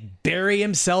funny. like bury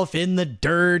himself in the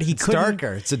dirt. It's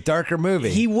darker. It's a darker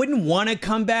movie. He wouldn't want to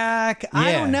come back.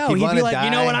 I don't know. He'd be like, you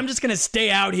know what? I'm just going to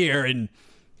stay out here and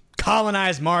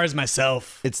colonize Mars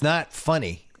myself. It's not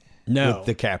funny. No.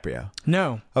 With DiCaprio.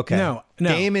 No. Okay. No.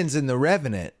 Damon's in The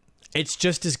Revenant. It's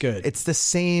just as good. It's the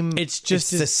same. It's just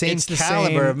the same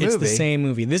caliber of movie. It's the same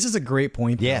movie. This is a great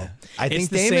point, Bill. Yeah. I think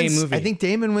the same movie. I think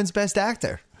Damon wins Best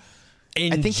Actor.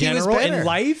 In I think general, he was better. in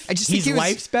life, I just he's think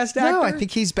life's best actor. No, I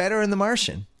think he's better in The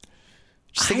Martian.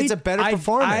 I think it's a better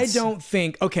performance. I don't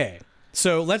think. Okay,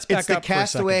 so let's back up for a second. It's the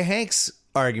Castaway Hanks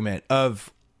argument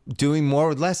of doing more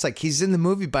with less. Like, he's in the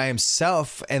movie by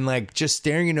himself and like just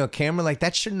staring into a camera. Like,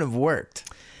 that shouldn't have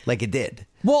worked like it did.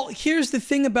 Well, here's the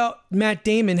thing about Matt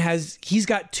Damon. He's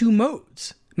got two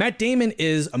modes. Matt Damon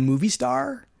is a movie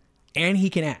star and he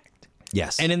can act.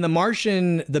 Yes. And in The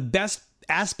Martian, the best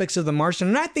aspects of The Martian,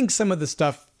 and I think some of the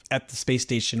stuff at the space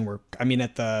station at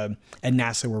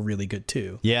NASA were really good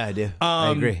too. Yeah, I do.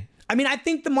 I agree. I mean, I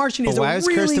think The Martian is why was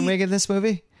Kristen Wiig in this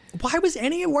movie? Why were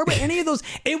any of those?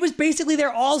 It was basically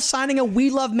they're all signing a "We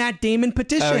Love Matt Damon"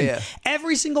 petition. Oh, yeah.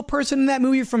 Every single person in that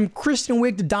movie, from Kristen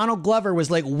Wiig to Donald Glover, was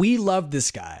like, "We love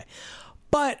this guy,"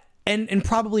 but and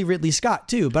probably Ridley Scott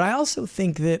too. But I also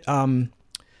think that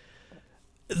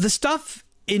the stuff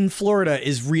in Florida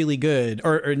is really good,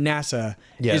 or NASA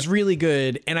is really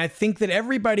good, and I think that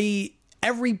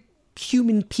every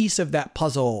human piece of that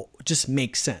puzzle just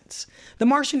makes sense. The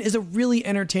Martian is a really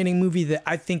entertaining movie that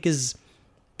I think is.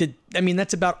 I mean,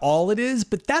 that's about all it is,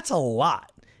 but that's a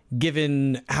lot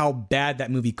given how bad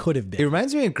that movie could have been. It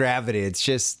reminds me of Gravity. It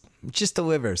just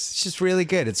delivers. It's just really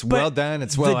good. It's well done.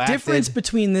 It's well acted. The difference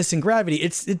between this and Gravity,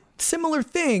 it's a similar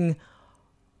thing,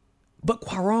 but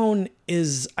Cuarón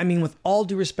is, I mean, with all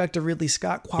due respect to Ridley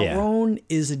Scott, Cuarón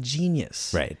is a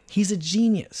genius. Right. He's a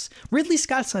genius. Ridley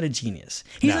Scott's not a genius.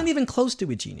 He's not even close to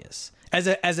a genius as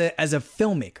a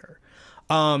filmmaker.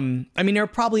 I mean, there are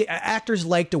probably actors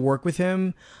like to work with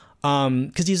him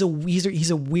because he's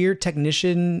a weird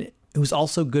technician who's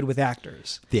also good with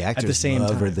actors. The actors at the same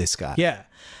love time. Ridley Scott. Yeah,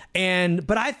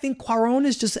 but I think Cuarón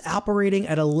is just operating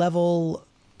at a level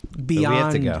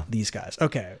beyond these guys.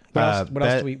 Okay, what else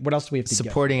do we have to get?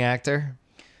 Supporting actor,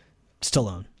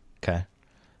 Stallone. Okay.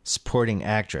 Supporting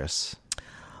actress.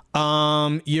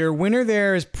 Your winner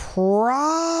there is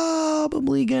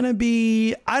probably gonna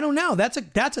be, I don't know. That's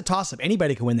a toss up.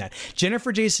 Anybody can win that.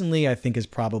 Jennifer Jason Leigh, I think, is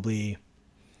probably,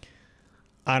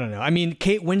 I don't know. I mean,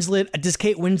 Kate Winslet. Does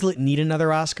Kate Winslet need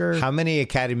another Oscar? How many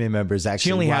Academy members actually?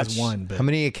 She only has one. But how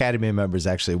many Academy members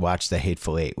actually watch The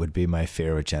Hateful Eight? Would be my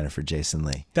fear with Jennifer Jason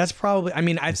Leigh. That's probably. I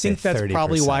mean, I think that's 30%.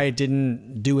 Probably why it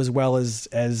didn't do as well as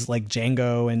like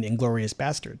Django and Inglourious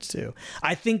Bastards too.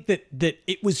 I think that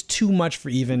it was too much for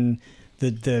even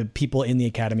the people in the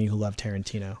Academy who love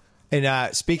Tarantino.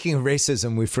 And speaking of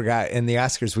racism, we forgot in the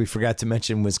Oscars, we forgot to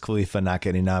mention Wiz Khalifa not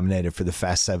getting nominated for the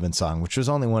Fast 7 song, which was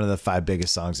only one of the 5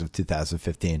 biggest songs of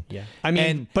 2015. Yeah, I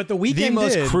mean, but The Weeknd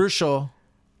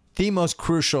the most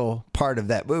crucial part of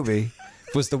that movie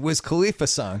was the Wiz Khalifa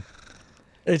song.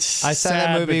 I saw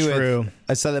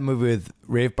that movie with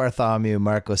Rafe Bartholomew,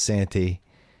 Marco Santi,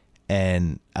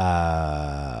 and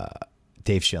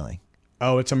Dave Schilling.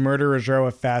 Oh, it's a murderer's row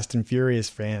of Fast and Furious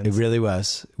fans. It really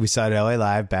was. We saw it at LA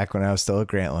Live back when I was still at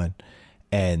Grantland.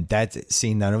 And that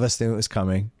scene, none of us knew it was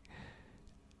coming.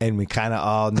 And we none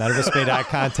of us made eye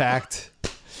contact. I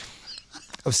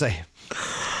was like,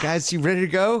 guys, you ready to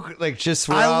go? Like, just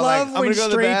we're all like, I'm when going to go to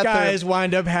the straight bathroom. guys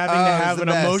wind up having to have an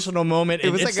emotional moment.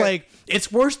 It's like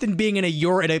it's worse than being in a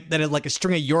string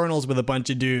of urinals with a bunch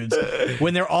of dudes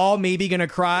when they're all maybe going to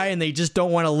cry and they just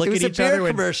don't want to look at each other. It was a beer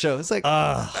commercial. It's like,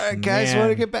 all right, guys, want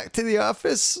to get back to the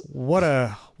office? What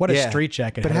a Straight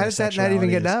Jacket. But how does that not even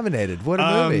get nominated? What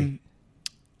a movie.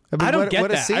 I don't get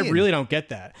that. I really don't get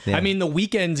that. Yeah. I mean, The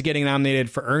Weeknd's getting nominated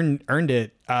for Earned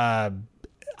It.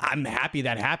 I'm happy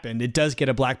that happened. It does get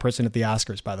a black person at the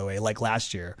Oscars, by the way, like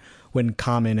last year when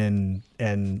Common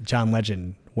and John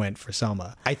Legend went for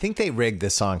Selma. I think they rigged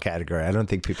the song category. I don't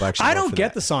think people actually. I don't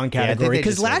get the song category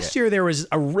because last year there was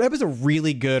a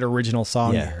really good original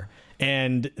song there,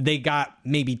 and they got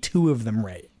maybe 2 of them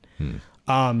right.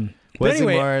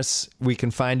 Wesley Morris, we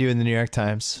can find you in the New York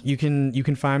Times. You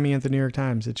can find me at the New York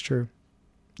Times. It's true.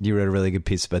 You wrote a really good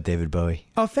piece about David Bowie.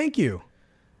 Oh, thank you.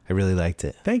 I really liked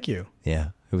it. Thank you. Yeah.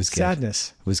 It was good.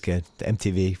 Sadness. It was good. The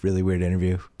MTV, really weird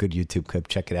interview. Good YouTube clip.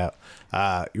 Check it out.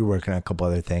 You're working on a couple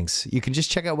other things. You can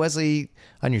just check out Wesley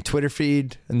on your Twitter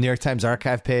feed, the New York Times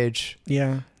archive page.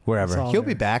 Yeah. Wherever. He'll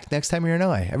be back next time you're in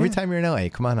LA. Every time you're in LA,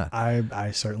 come on.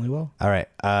 I certainly will. All right.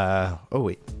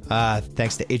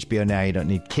 Thanks to HBO Now, you don't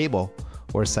need cable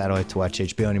or satellite to watch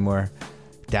HBO anymore.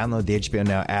 Download the HBO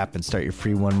Now app and start your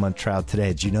free 1-month trial today.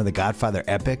 Did you know The Godfather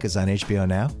Epic is on HBO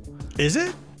Now? Is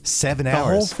it? 7 hours.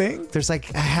 The whole thing? There's like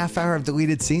a half hour of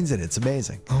deleted scenes in it. It's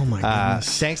amazing. Oh my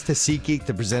goodness. Thanks to SeatGeek,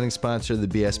 the presenting sponsor of the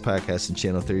BS Podcast and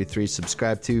Channel 33.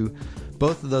 Subscribe to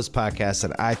both of those podcasts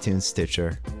on iTunes,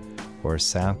 Stitcher, or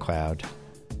SoundCloud.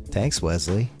 Thanks,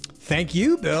 Wesley. Thank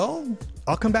you, Bill.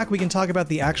 I'll come back. We can talk about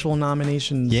the actual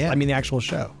nominations. Yeah. I mean, the actual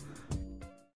show.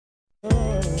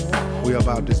 We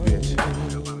about this bitch.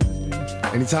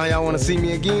 Anytime y'all want to see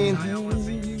me again,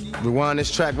 rewind this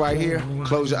track right here,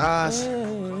 close your eyes,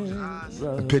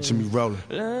 and picture me rolling.